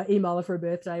email her for a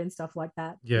birthday and stuff like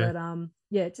that. But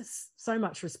just so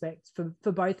much respect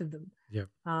for both of them.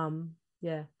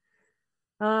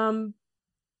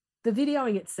 the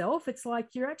videoing itself, it's like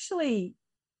you're actually,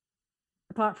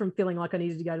 apart from feeling like I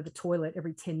needed to go to the toilet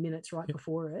every 10 minutes right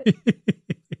before it,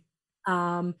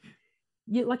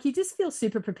 you just feel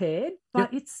super prepared,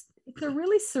 but it's a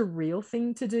really surreal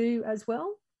thing to do as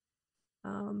well.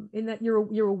 In that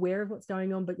you're aware of what's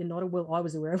going on, but you're not aware. I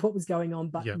was aware of what was going on,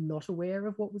 but not aware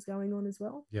of what was going on as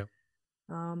well. Yeah.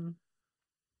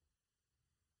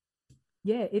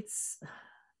 It's,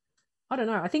 I don't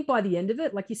know. I think by the end of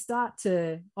it, like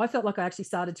I felt like I actually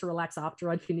started to relax after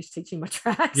I'd finished teaching my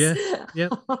tracks. Yeah.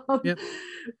 Yep. Yep.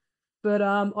 But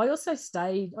I also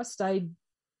stayed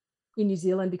in New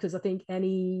Zealand because I think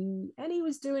Annie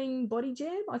was doing Body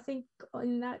Jam, I think,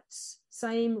 in that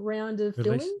same round of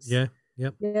filmings. Yeah.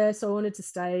 Yep. Yeah. So I wanted to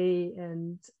stay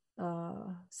and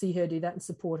see her do that and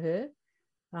support her.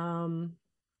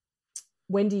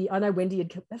 Wendy, I know Wendy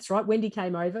that's right. Wendy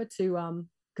came over to,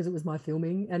 because it was my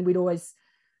filming, and we'd always,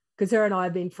 because her and I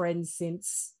have been friends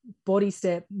since not body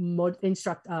step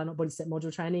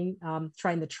module training,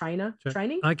 train the trainer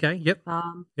training. Okay. Yep.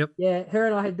 Yep. Yeah. Her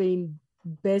and I had been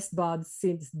best buds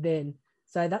since then.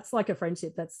 So that's like a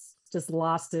friendship that's just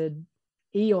lasted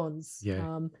eons.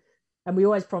 Yeah. And we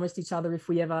always promised each other if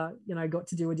we ever, got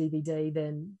to do a DVD,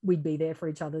 then we'd be there for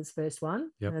each other's first one.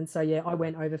 Yep. And so, I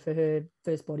went over for her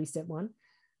first body step one.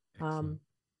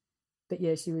 But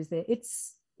yeah, she was there.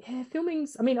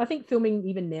 Filming's, I mean, I think filming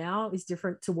even now is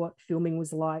different to what filming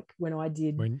was like when I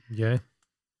did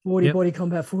 40 Body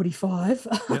Combat 45.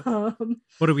 Yep.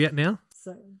 What are we at now?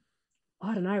 So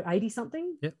I don't know, 80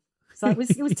 something. Yep. So it was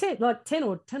 10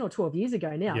 or 12 years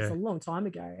ago now. Yeah. It's a long time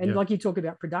ago. And like you talk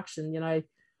about production, the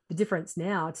difference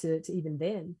now to even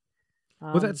then.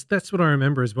 Well, that's what I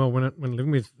remember as well when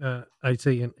living with AT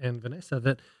and Vanessa,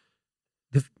 that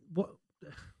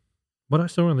what I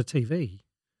saw on the TV,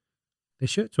 their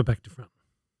shirts were back to front.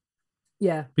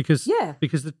 Yeah. Because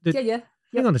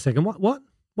hang on a second, what?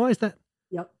 Why is that?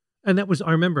 Yep. And that was,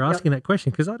 I remember asking that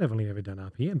question because I'd only ever done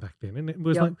RPM back then, and it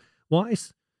was like, why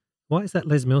is that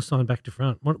Les Mills sign back to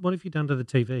front? What have you done to the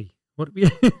TV?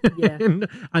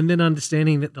 And then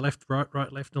understanding that the left,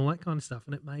 right, left, and all that kind of stuff,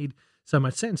 and it made so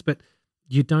much sense. But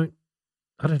I don't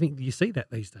think you see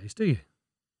that these days, do you?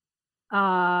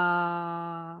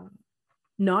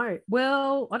 No.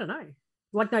 Well, I don't know.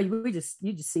 Like, no, you just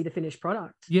see the finished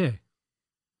product. Yeah.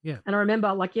 Yeah. And I remember,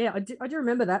 I do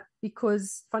remember that,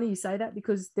 because funny you say that,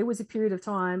 because there was a period of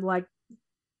time, like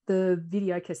the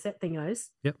video cassette thingos.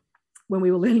 Yep. When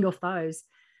we were learning off those,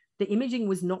 the imaging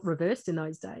was not reversed in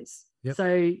those days. Yep.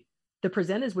 So the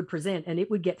presenters would present and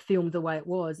it would get filmed the way it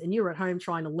was, and you were at home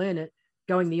trying to learn it,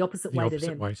 going the opposite way to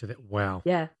them. Wow.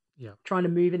 Yeah. Yeah. Trying to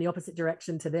move in the opposite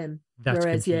direction to them. That's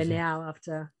Whereas, confusing. now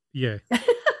after. Yeah.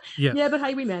 Yeah. Yeah, but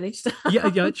hey, we managed.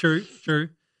 yeah, true.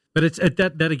 But it's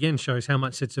that again shows how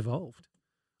much it's evolved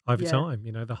over time.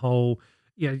 The whole,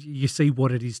 you see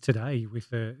what it is today with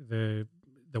the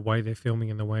way they're filming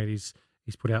and the way it is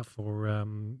put out for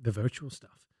the virtual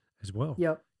stuff as well.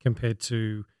 Yep. Compared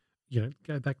to,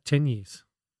 go back 10 years,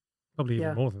 probably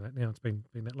even more than that. Now it's been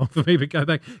that long for me, but go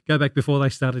back before they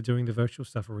started doing the virtual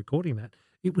stuff or recording that,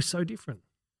 it was so different.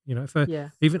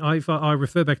 If I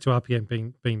refer back to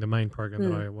RPM being the main program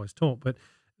that I always taught, but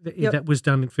that was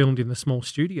done and filmed in the small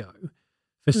studio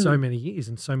for so many years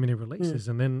and so many releases,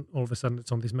 and then all of a sudden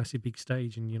it's on this massive big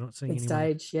stage and you're not seeing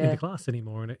anyone in the class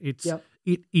anymore, and it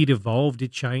evolved,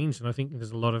 it changed, and I think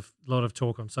there's a lot of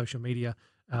talk on social media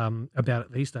about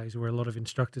it these days, where a lot of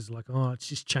instructors are like, oh, it's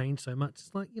just changed so much.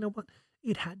 It's like, you know what,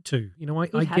 it had to.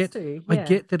 I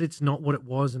get that it's not what it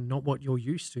was and not what you're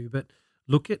used to, but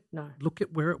look at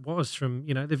where it was from,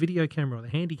 the video camera or the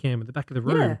handy cam in the back of the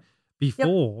room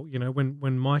before,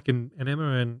 when Mike and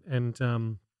Emma and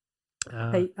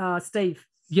Steve.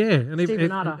 Yeah, and Steve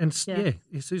Renata. and Susan,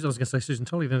 I was going to say Susan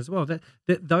Tolley then as well. That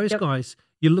those guys,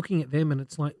 you're looking at them and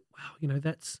it's like, wow,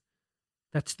 that's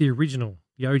the original,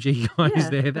 the OG guys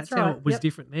there. That's how it was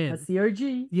different then. That's the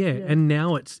OG. Yeah, and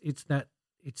now it's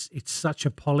such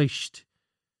a polished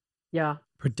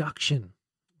production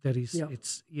that is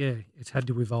it's had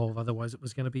to evolve, otherwise it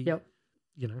was going to be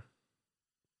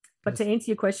But to answer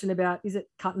your question about, is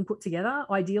it cut and put together?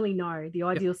 Ideally, no. The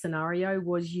ideal scenario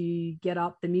was you get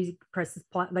up, the music presses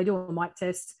play, they do a mic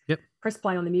test, press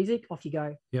play on the music, off you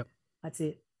go. Yep. That's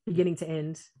it, beginning to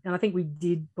end. And I think we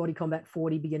did Body Combat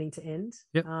 40 beginning to end.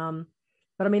 Yep.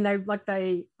 But I mean, I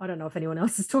don't know if anyone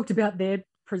else has talked about their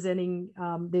presenting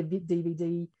their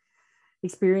DVD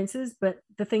experiences, but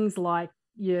the things like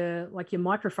your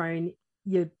microphone,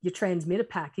 your transmitter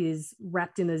pack is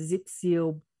wrapped in a zip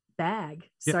seal bag,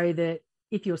 so that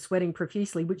if you're sweating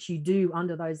profusely, which you do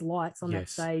under those lights on that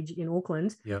stage in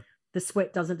Auckland, the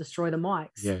sweat doesn't destroy the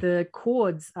mics. Yeah. The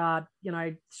cords are,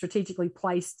 strategically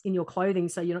placed in your clothing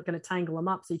so you're not going to tangle them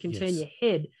up so you can turn your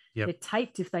head. Yep. They're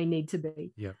taped if they need to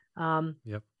be. Yep.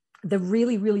 The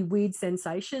really, really weird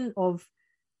sensation of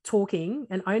talking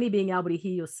and only being able to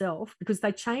hear yourself, because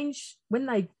they change when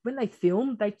they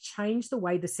film, they change the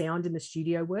way the sound in the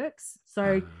studio works.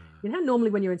 So you know how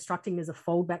normally when you're instructing there's a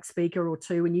foldback speaker or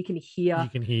two and you can hear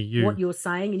you. what you're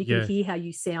saying and you can hear how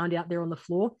you sound out there on the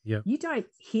floor. You don't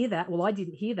hear that. Well, I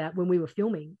didn't hear that when we were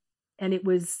filming. And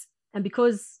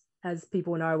because, as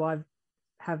people know, I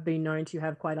have been known to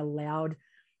have quite a loud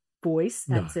voice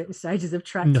at certain stages of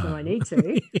tracks when I need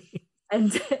to.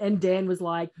 And Dan was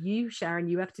like, Sharyn,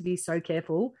 you have to be so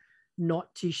careful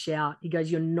not to shout. He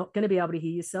goes, you're not going to be able to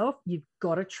hear yourself. You've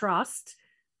got to trust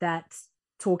that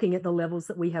talking at the levels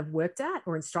that we have worked at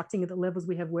or instructing at the levels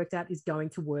we have worked at is going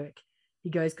to work. He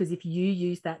goes, because if you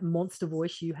use that monster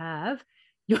voice you have,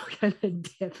 you're going to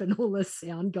deafen all the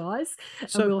sound, guys,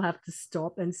 and we'll have to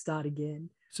stop and start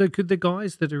again. So could the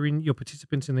guys that are your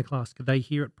participants in the class, could they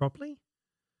hear it properly?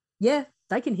 Yeah,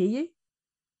 they can hear you.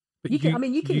 But you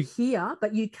can hear,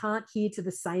 but you can't hear to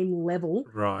the same level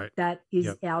that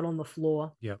is out on the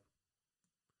floor. Yep.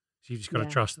 So you just got to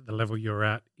trust that the level you're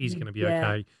at is going to be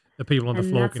okay. The people on the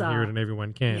floor can hear it and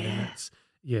everyone can. And that's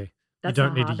you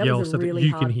don't need to yell so that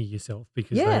you can hear yourself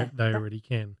because they already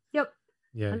can. Yep.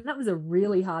 Yeah. And that was a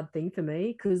really hard thing for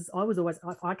me because I was always,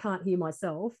 if I can't hear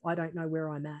myself, I don't know where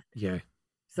I'm at. Yeah.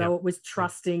 So it was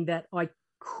trusting that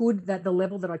that the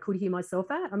level that I could hear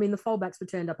myself at. I mean, the foldbacks were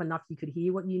turned up enough you could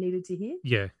hear what you needed to hear.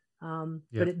 Yeah.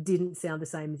 But it didn't sound the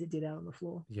same as it did out on the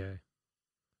floor. Yeah.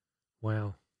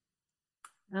 Wow.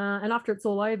 And after it's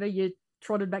all over, you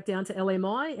trotted back down to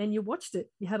LMI and you watched it.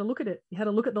 You had a look at it. You had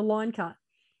a look at the line cut.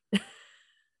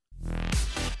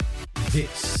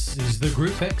 This is the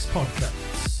Group X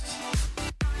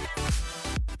podcast.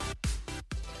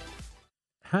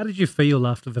 How did you feel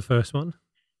after the first one?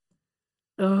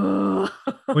 Oh.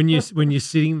 when you're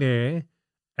sitting there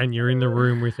and you're in the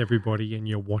room with everybody and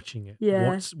you're watching it,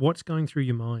 what's going through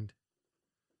your mind?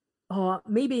 Oh,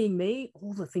 me being me,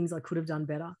 all the things I could have done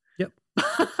better. Yep.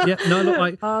 Yeah. No,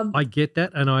 look, I get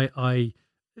that, and I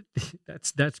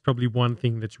that's probably one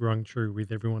thing that's rung true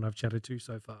with everyone I've chatted to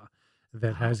so far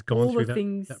that has gone through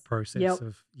that process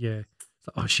of So,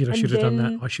 oh shit, I should have done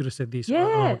that. I should have said this.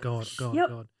 Yeah. Oh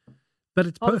God. But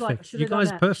it's perfect. You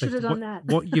guys are perfect.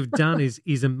 What you've done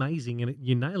is amazing, and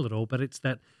you nail it all. But it's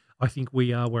that I think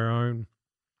we are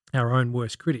our own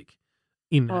worst critic.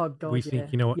 In that, oh God, we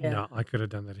think, you know what? No, I could have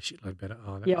done that a shitload better.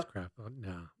 Oh, that was crap. Oh,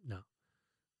 no.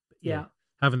 But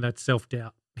having that self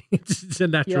doubt, it's a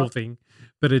natural thing.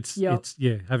 But it's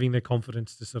having the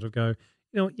confidence to sort of go, you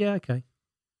know what? Yeah, okay.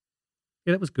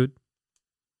 Yeah, that was good.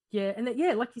 Yeah, and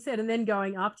like you said, and then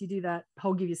going after you do that,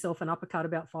 whole give yourself an uppercut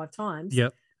about 5 times.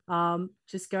 Yep.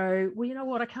 Just go, well, you know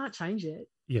what? I can't change it.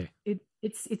 Yeah.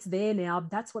 It's there now.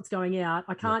 That's what's going out.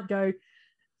 I can't go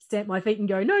stamp my feet and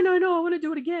go, no, I want to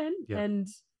do it again and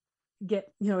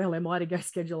get, LMI to go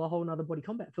schedule a whole nother body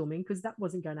combat filming because that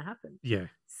wasn't going to happen. Yeah.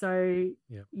 So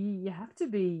you have to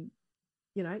be,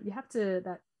 you have to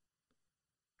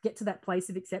get to that place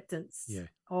of acceptance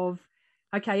of,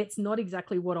 okay, it's not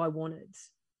exactly what I wanted.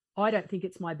 I don't think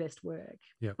it's my best work,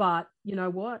 but you know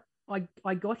what?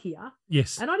 I got here.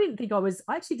 Yes. And I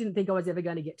actually didn't think I was ever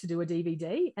going to get to do a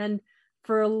DVD. And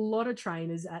for a lot of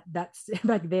trainers back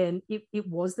then, it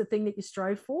was the thing that you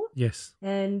strove for. Yes.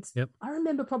 And I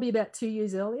remember probably about 2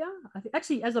 years earlier,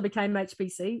 actually, as I became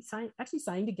HPC, saying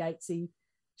to Gatesy,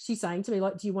 she's saying to me,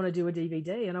 like, do you want to do a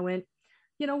DVD? And I went,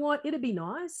 you know what? It'd be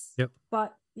nice. Yep.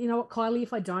 But you know what, Kylie,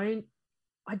 if I don't,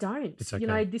 I don't. It's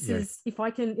okay. This is, if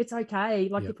I can, it's okay.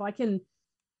 Like if I can,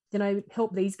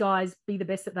 help these guys be the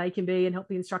best that they can be and help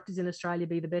the instructors in Australia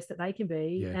be the best that they can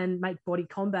be and make body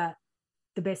combat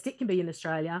the best it can be in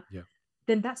Australia,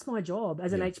 then that's my job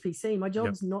as an HPC. My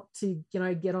job's not to,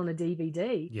 get on a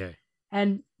DVD. Yeah.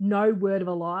 And no word of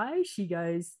a lie, she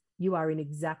goes, you are in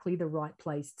exactly the right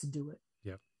place to do it.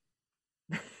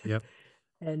 Yep. Yep.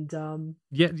 And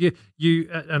you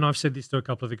and I've said this to a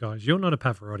couple of the guys, you're not a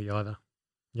Pavarotti either.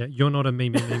 Yeah, you're not a me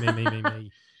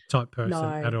type person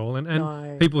at all.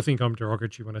 And people think I'm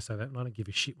derogatory when I say that, and I don't give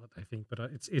a shit what they think. But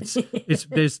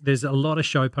it's there's a lot of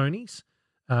show ponies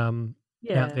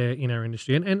out there in our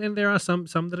industry, and there are some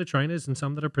that are trainers and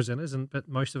some that are presenters, but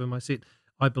most of them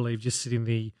I believe just sit in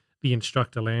the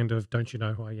instructor land of don't you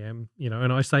know who I am,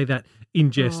 and I say that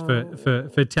in jest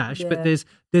for Tash, but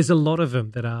there's a lot of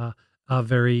them that are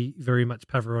very, very much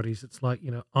Pavarottis. It's like,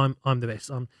 I'm the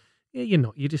best. You're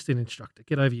not. You're just an instructor.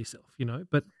 Get over yourself,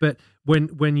 But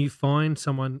when you find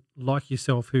someone like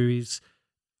yourself who is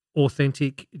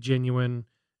authentic, genuine,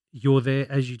 you're there,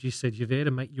 as you just said, you're there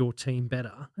to make your team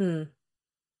better.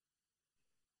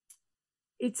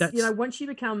 It's, you know, once you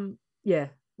become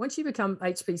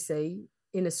HPC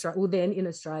in Australia, well, then in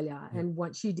Australia, and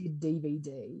once you did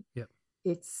DVD,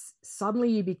 it's suddenly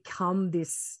you become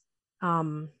this,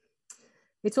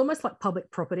 it's almost like public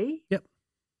property.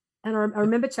 And I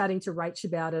remember chatting to Rach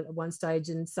about it at one stage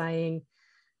and saying,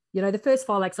 you know, the first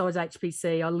 5 lakhs I was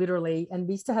HPC, I literally, and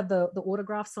we used to have the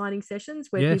autograph signing sessions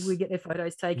where people would get their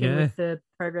photos taken with the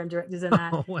program directors and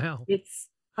that. Oh, wow.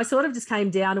 I sort of just came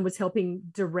down and was helping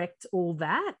direct all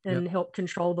that and help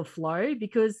control the flow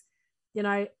because, you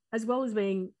know, as well as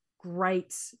being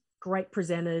great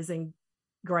presenters and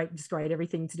great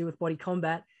everything to do with body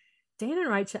combat, Dan and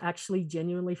Rach are actually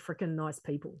genuinely freaking nice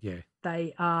people.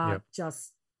 They are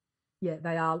just,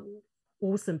 they are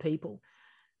awesome people.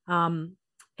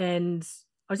 And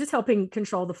I was just helping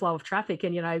control the flow of traffic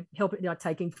and, you know,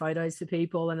 taking photos for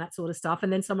people and that sort of stuff.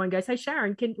 And then someone goes, "Hey,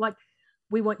 Sharyn,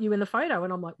 we want you in the photo."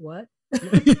 And I'm like, "What?"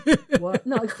 "What?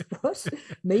 No, what?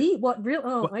 Me? What? Real?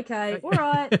 Oh, okay. All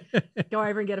right." Go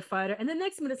over and get a photo. And the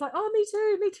next minute it's like, "Oh, me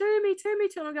too.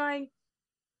 And I'm going,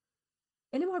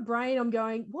 and in my brain, I'm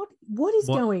going, what is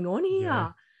going on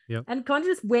here? And kind of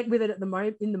just went with it in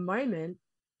the moment.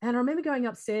 And I remember going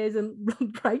upstairs and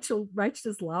Rach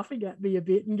just laughing at me a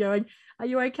bit and going, "Are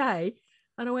you okay?"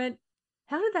 And I went,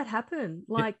 "How did that happen?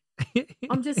 Like,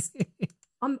 I'm just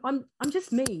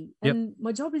me. And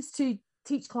my job is to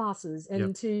teach classes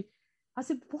and I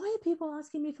said, "Why are people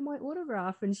asking me for my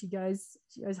autograph?" And she goes,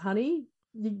 "Honey,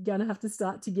 you're going to have to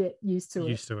start to get used to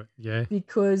it.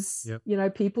 Because, you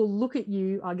know, people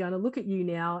are going to look at you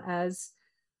now as,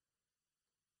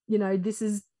 you know, this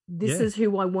is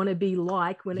who I want to be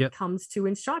like when it comes to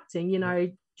instructing. You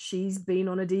know, she's been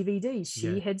on a DVD.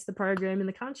 She heads the program in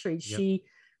the country. She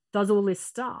does all this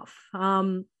stuff."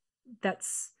 And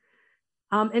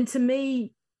to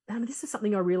me, this is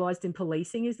something I realized in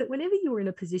policing, is that whenever you're in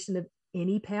a position of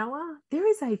any power, there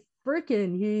is a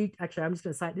freaking huge, actually, I'm just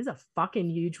going to say it, there's a fucking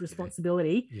huge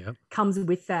responsibility comes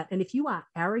with that. And if you are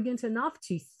arrogant enough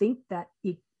to think that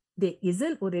there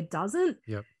isn't or there doesn't,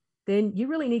 then you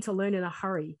really need to learn in a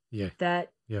hurry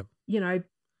that, you know,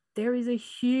 there is a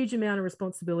huge amount of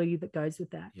responsibility that goes with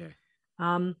that.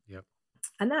 And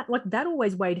that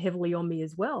always weighed heavily on me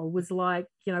as well, was like,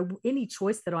 you know, any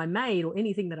choice that I made or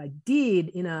anything that I did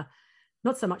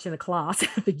not so much in a class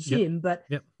at the gym, but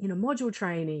in a module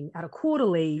training, at a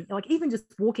quarterly, like even just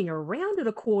walking around at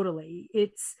a quarterly,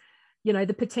 it's, you know,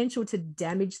 the potential to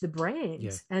damage the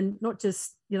brand and not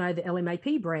just, you know, the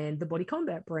LMAP brand, the body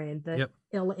combat brand, the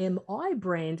LMI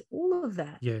brand, all of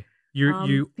that.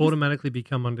 You automatically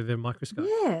become under their microscope.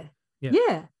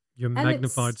 You're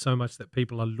magnified so much that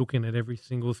people are looking at every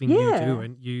single thing you do,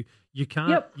 and you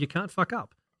can't fuck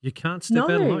up. You can't step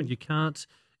out alone. You can't,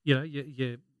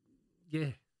 you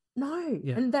know,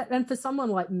 and for someone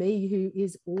like me who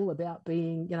is all about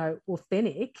being, you know,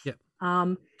 authentic,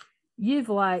 you've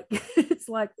like, it's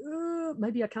like,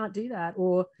 maybe I can't do that,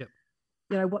 or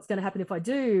you know, what's going to happen if I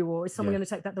do, or is someone going to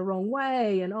take that the wrong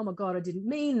way, and oh my God, I didn't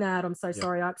mean that, I'm so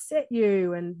sorry I upset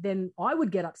you. And then I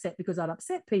would get upset because I'd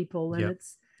upset people, and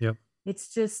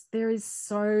it's just, there is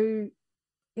so,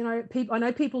 you know, I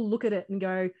know people look at it and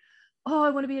go, "Oh, I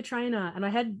want to be a trainer." And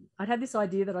I'd had this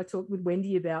idea that I talked with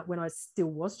Wendy about when I still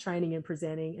was training and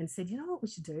presenting, and said, "You know what we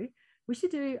should do? We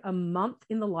should do a month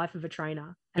in the life of a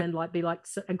trainer and like be like,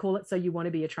 and call it So You Want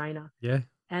to Be a Trainer."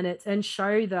 And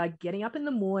show that getting up in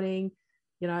the morning,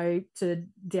 you know, to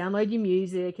download your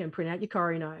music and print out your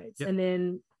choreo notes, and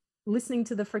then listening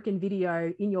to the freaking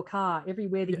video in your car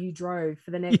everywhere that you drove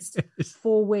for the next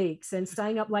 4 weeks, and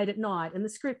staying up late at night, and the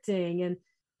scripting, and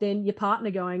then your partner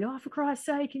going, "Oh, for Christ's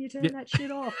sake, can you turn that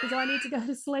shit off because I need to go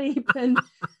to sleep?" And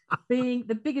being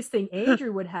the biggest thing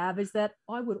Andrew would have is that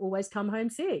I would always come home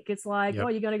sick. It's like, "Oh,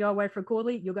 you're going to go away for a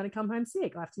quarterly, you're going to come home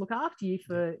sick. I have to look after you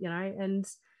for, you know, and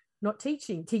not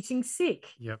teaching sick."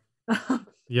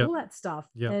 All that stuff.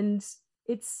 And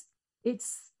it's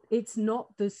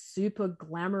not the super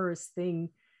glamorous thing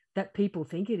that people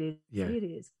think it is. It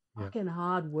is fucking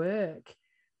hard work.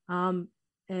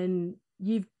 And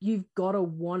you've got to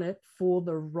want it for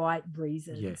the right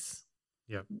reasons.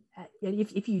 And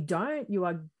if you don't,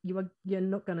 you're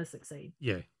not going to succeed.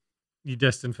 You're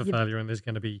destined for failure, and there's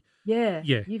going to be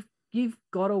you've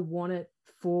got to want it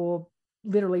for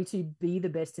literally to be the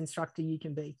best instructor you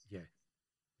can be.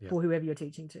 For whoever you're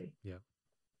teaching to.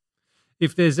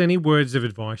 If there's any words of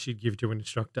advice you'd give to an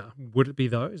instructor, would it be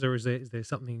those, or is there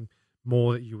something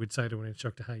more that you would say to an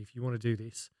instructor? Hey, if you want to do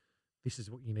this, this is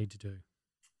what you need to do.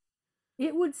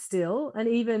 It would still, and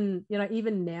even, you know,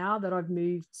 even now that I've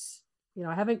moved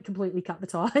I haven't completely cut the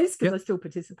ties because Yep. I still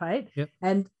participate. Yep.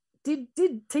 And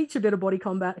did teach a bit of body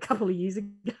combat a couple of years ago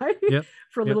Yep.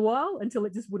 for a Yep. little while until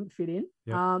it just wouldn't fit in.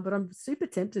 Yep. But I'm super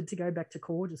tempted to go back to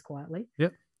core just quietly.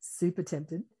 Yep. Super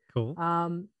tempted. Cool.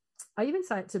 I even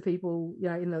say it to people,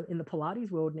 in the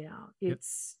Pilates world now.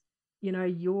 It's,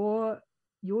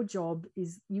 your job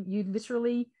is you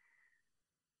literally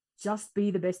just be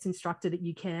the best instructor that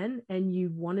you can, and you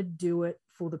want to do it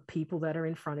for the people that are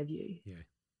in front of you. Yeah.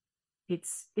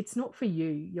 It's not for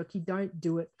you. Like, you don't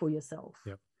do it for yourself.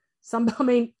 Yep.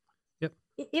 Yep.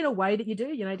 In a way that you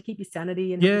do, to keep your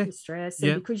sanity and your stress,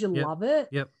 and because you love it.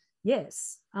 Yep.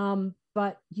 Yes.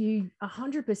 But you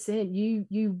 100%,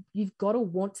 you've got to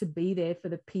want to be there for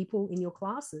the people in your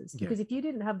classes, because if you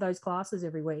didn't have those classes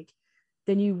every week,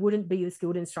 then you wouldn't be the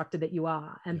skilled instructor that you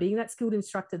are. And being that skilled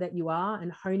instructor that you are,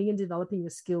 and honing and developing your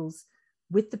skills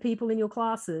with the people in your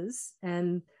classes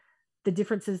and the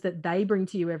differences that they bring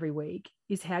to you every week,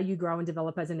 is how you grow and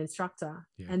develop as an instructor.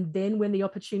 Yeah. And then when the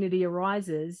opportunity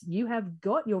arises, you have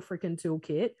got your freaking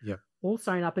toolkit all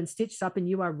sewn up and stitched up, and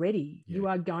you are ready. You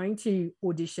are going to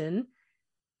audition,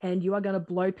 and you are going to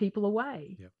blow people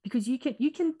away, because you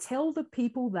can tell the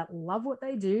people that love what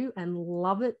they do and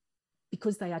love it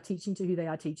because they are teaching to who they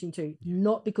are teaching to,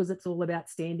 not because it's all about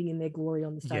standing in their glory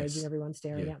on the stage and everyone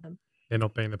staring at them. They're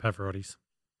not being the Pavarottis.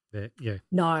 Yeah.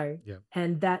 No. Yeah.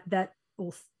 And that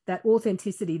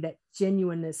authenticity, that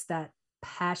genuineness, that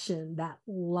passion, that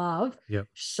love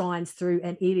shines through,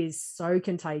 and it is so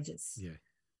contagious. Yeah.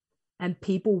 And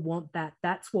people want that.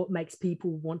 That's what makes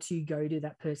people want to go to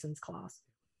that person's class.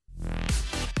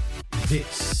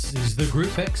 This is the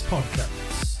Group X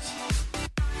podcast.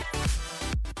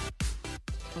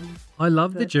 I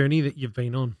love the journey that you've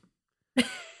been on.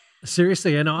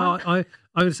 Seriously. And I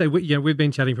would say, we've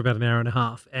been chatting for about an hour and a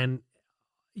half, and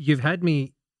you've had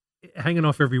me hanging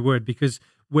off every word, because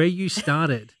where you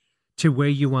started to where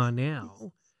you are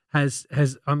now has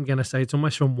I'm going to say, it's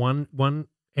almost from one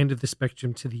end of the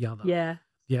spectrum to the other. Yeah.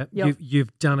 Yeah. Yep.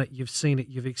 You've done it. You've seen it.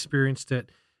 You've experienced it.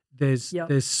 There's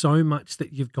so much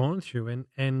that you've gone through,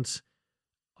 and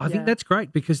I think that's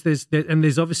great, because there's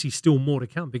obviously still more to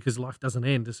come, because life doesn't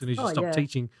end as soon as you stop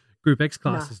teaching Group X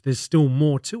classes. There's still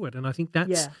more to it, and I think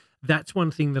that's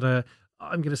one thing that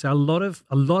I'm going to say, a lot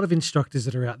of instructors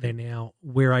that are out there now,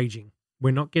 we're aging.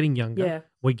 We're not getting younger. Yeah.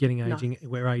 We're getting aging. No.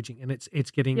 We're aging, and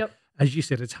it's getting, as you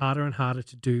said, it's harder and harder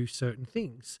to do certain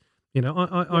things.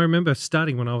 I remember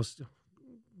starting when I was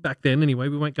back then. Anyway,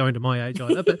 we won't go into my age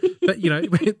either, but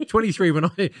 23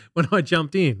 when I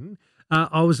jumped in.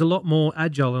 I was a lot more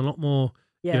agile and a lot more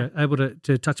able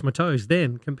to touch my toes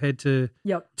then compared to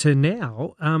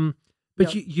now.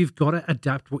 But you've got to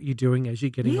adapt what you're doing as you're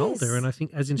getting older. And I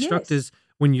think as instructors,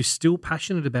 when you're still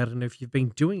passionate about it, and if you've been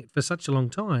doing it for such a long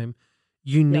time,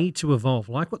 you need to evolve.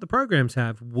 Like what the programs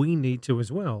have, we need to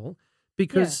as well.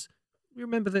 Because you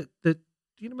remember that do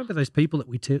you remember those people that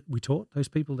we taught, those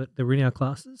people that were in our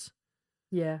classes?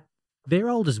 Yeah. They're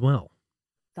old as well.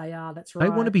 They are, that's right. They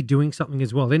want to be doing something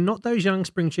as well. They're not those young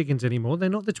spring chickens anymore. They're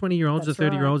not the 20-year-olds or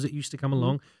 30-year-olds that used to come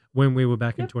along when we were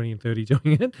back in 20 and 30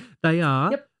 doing it. They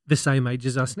are the same age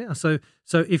as us now. So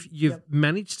if you've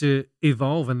managed to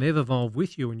evolve, and they've evolved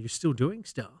with you, and you're still doing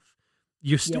stuff,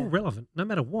 you're still relevant no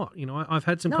matter what. I've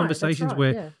had some conversations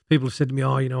where people have said to me,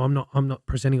 I'm not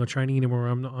presenting or training anymore.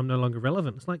 I'm no longer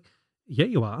relevant. It's like, yeah,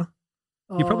 you are.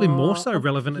 You're probably more so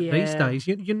relevant at these days.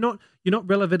 You're not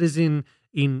relevant as in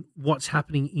what's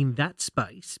happening in that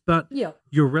space, but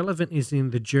you're relevant is in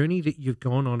the journey that you've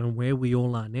gone on and where we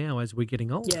all are now as we're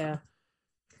getting older. Yeah.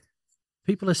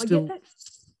 People are still...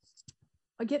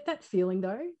 I get that feeling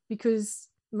though, because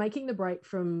making the break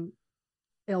from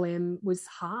LM was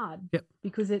hard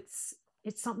because it's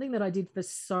something that I did for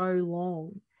so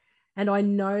long. And I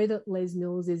know that Les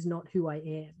Mills is not who I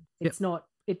am. It's not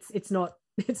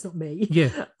me.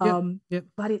 Yeah.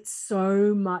 But it's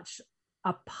so much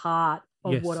a part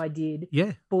of what I did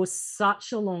for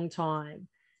such a long time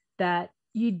that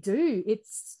you do.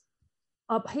 It's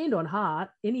a hand on heart.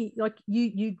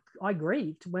 I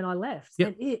grieved when I left,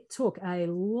 and it took a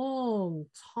long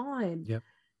time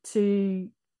to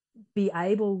be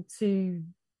able to,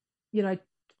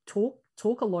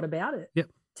 talk a lot about it,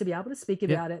 to be able to speak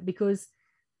about it, because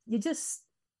you just,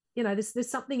 there's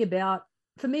something about,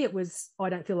 for me, it was, I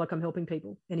don't feel like I'm helping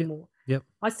people anymore.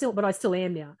 I still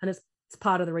am now. And it's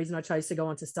part of the reason I chose to go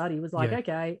on to study, was like,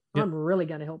 okay, I'm really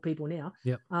going to help people now.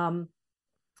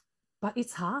 But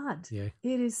it's hard. It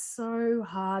is so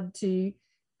hard to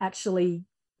actually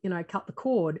cut the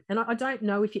cord. And I don't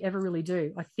know if you ever really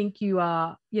do. I think you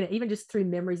are, even just through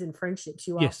memories and friendships,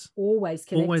 you are always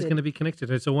connected. Always going to be connected.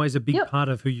 It's always a big part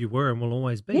of who you were and will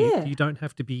always be. Yeah. You don't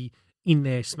have to be in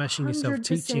there smashing yourself 100%.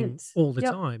 teaching all the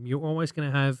time. You're always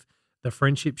going to have the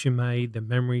friendships you made, the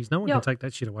memories. No one can take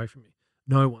that shit away from you.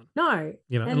 No one. No.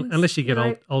 Unless you get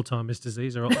Alzheimer's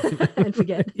disease or and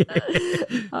forget.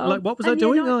 Like, what was I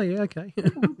doing? Oh, yeah, okay.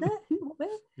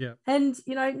 Yeah. And,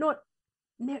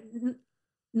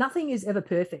 nothing is ever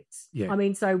perfect. Yeah. I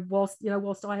mean, so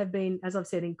whilst I have been, as I've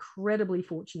said, incredibly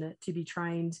fortunate to be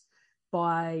trained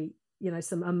by,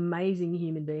 some amazing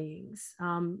human beings,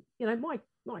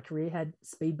 my career had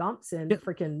speed bumps and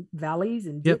freaking valleys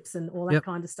and dips and all that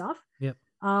kind of stuff. Yep.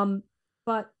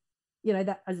 But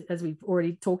that as we've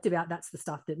already talked about, that's the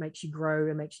stuff that makes you grow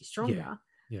and makes you stronger.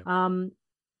 Yeah.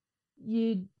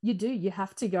 You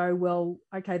have to go, well,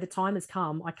 okay, the time has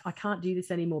come. I can't do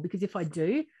this anymore, because if I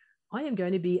do, I am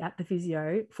going to be at the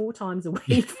physio 4 times a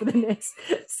week for the next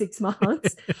 6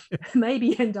 months,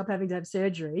 maybe end up having to have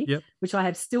surgery, which I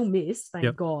have still missed,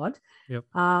 thank God. Yep.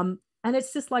 And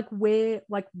it's just like, where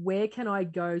can I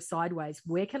go sideways?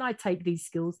 Where can I take these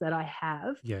skills that I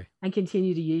have and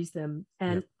continue to use them?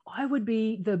 And I would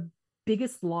be the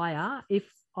biggest liar if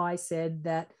I said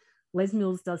that Les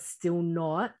Mills does still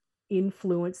not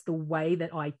influence the way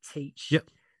that I teach. Yep.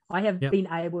 I have been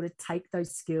able to take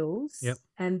those skills,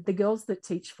 and the girls that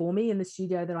teach for me in the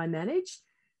studio that I manage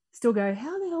still go,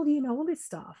 how the hell do you know all this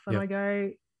stuff? And I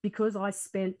go, because I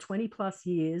spent 20 plus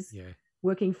years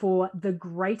working for the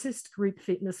greatest group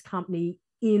fitness company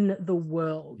in the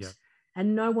world.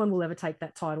 And no one will ever take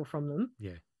that title from them.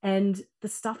 And the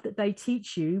stuff that they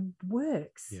teach you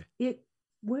works. It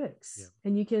works.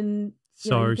 And you can,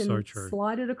 so true.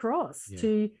 Slide it across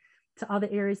to other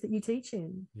areas that you teach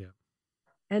in.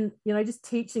 And, just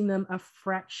teaching them a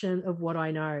fraction of what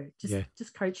I know,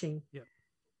 just coaching.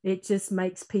 It just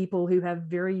makes people who have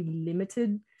very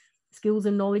limited skills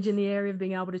and knowledge in the area of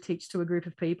being able to teach to a group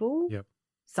of people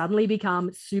suddenly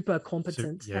become super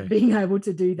competent at being able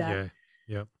to do that.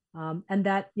 And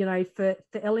that, for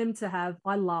LM to have,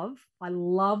 I love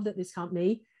that this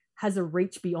company has a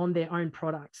reach beyond their own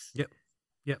products.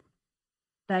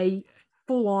 They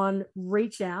full on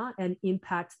reach out and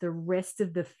impact the rest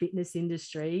of the fitness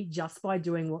industry just by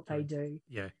doing what they do.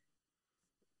 I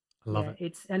love it.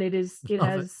 It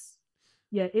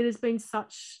has been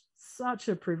such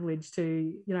a privilege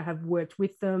to, have worked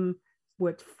with them,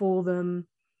 worked for them,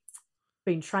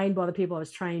 been trained by the people I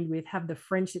was trained with, have the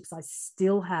friendships I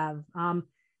still have,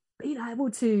 being able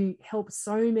to help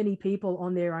so many people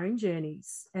on their own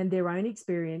journeys and their own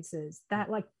experiences.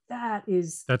 That's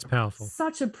powerful.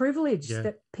 Such a privilege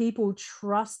that people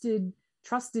trusted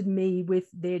me with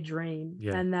their dream,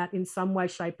 and that in some way,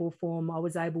 shape or form, I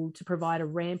was able to provide a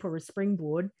ramp or a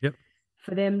springboard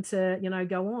for them to,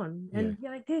 go on. And,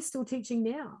 they're still teaching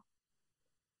now.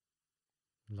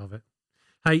 Love it.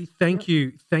 Hey, thank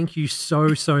you. Thank you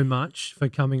so much for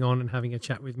coming on and having a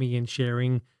chat with me and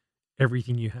sharing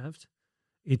everything you have.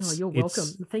 You're welcome.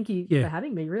 Thank you for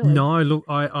having me, really. No, look,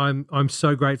 I'm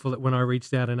so grateful that when I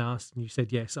reached out and asked and you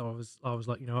said yes, I was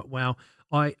like, wow.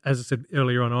 As I said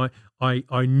earlier on,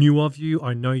 I knew of you,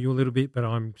 I know you a little bit, but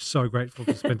I'm so grateful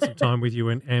to spend some time with you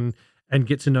and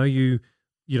get to know you,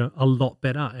 a lot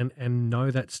better and know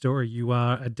that story. You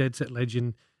are a dead set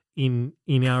legend in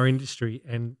our industry.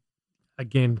 And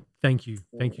again, thank you.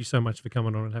 Thank you so much for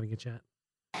coming on and having a chat.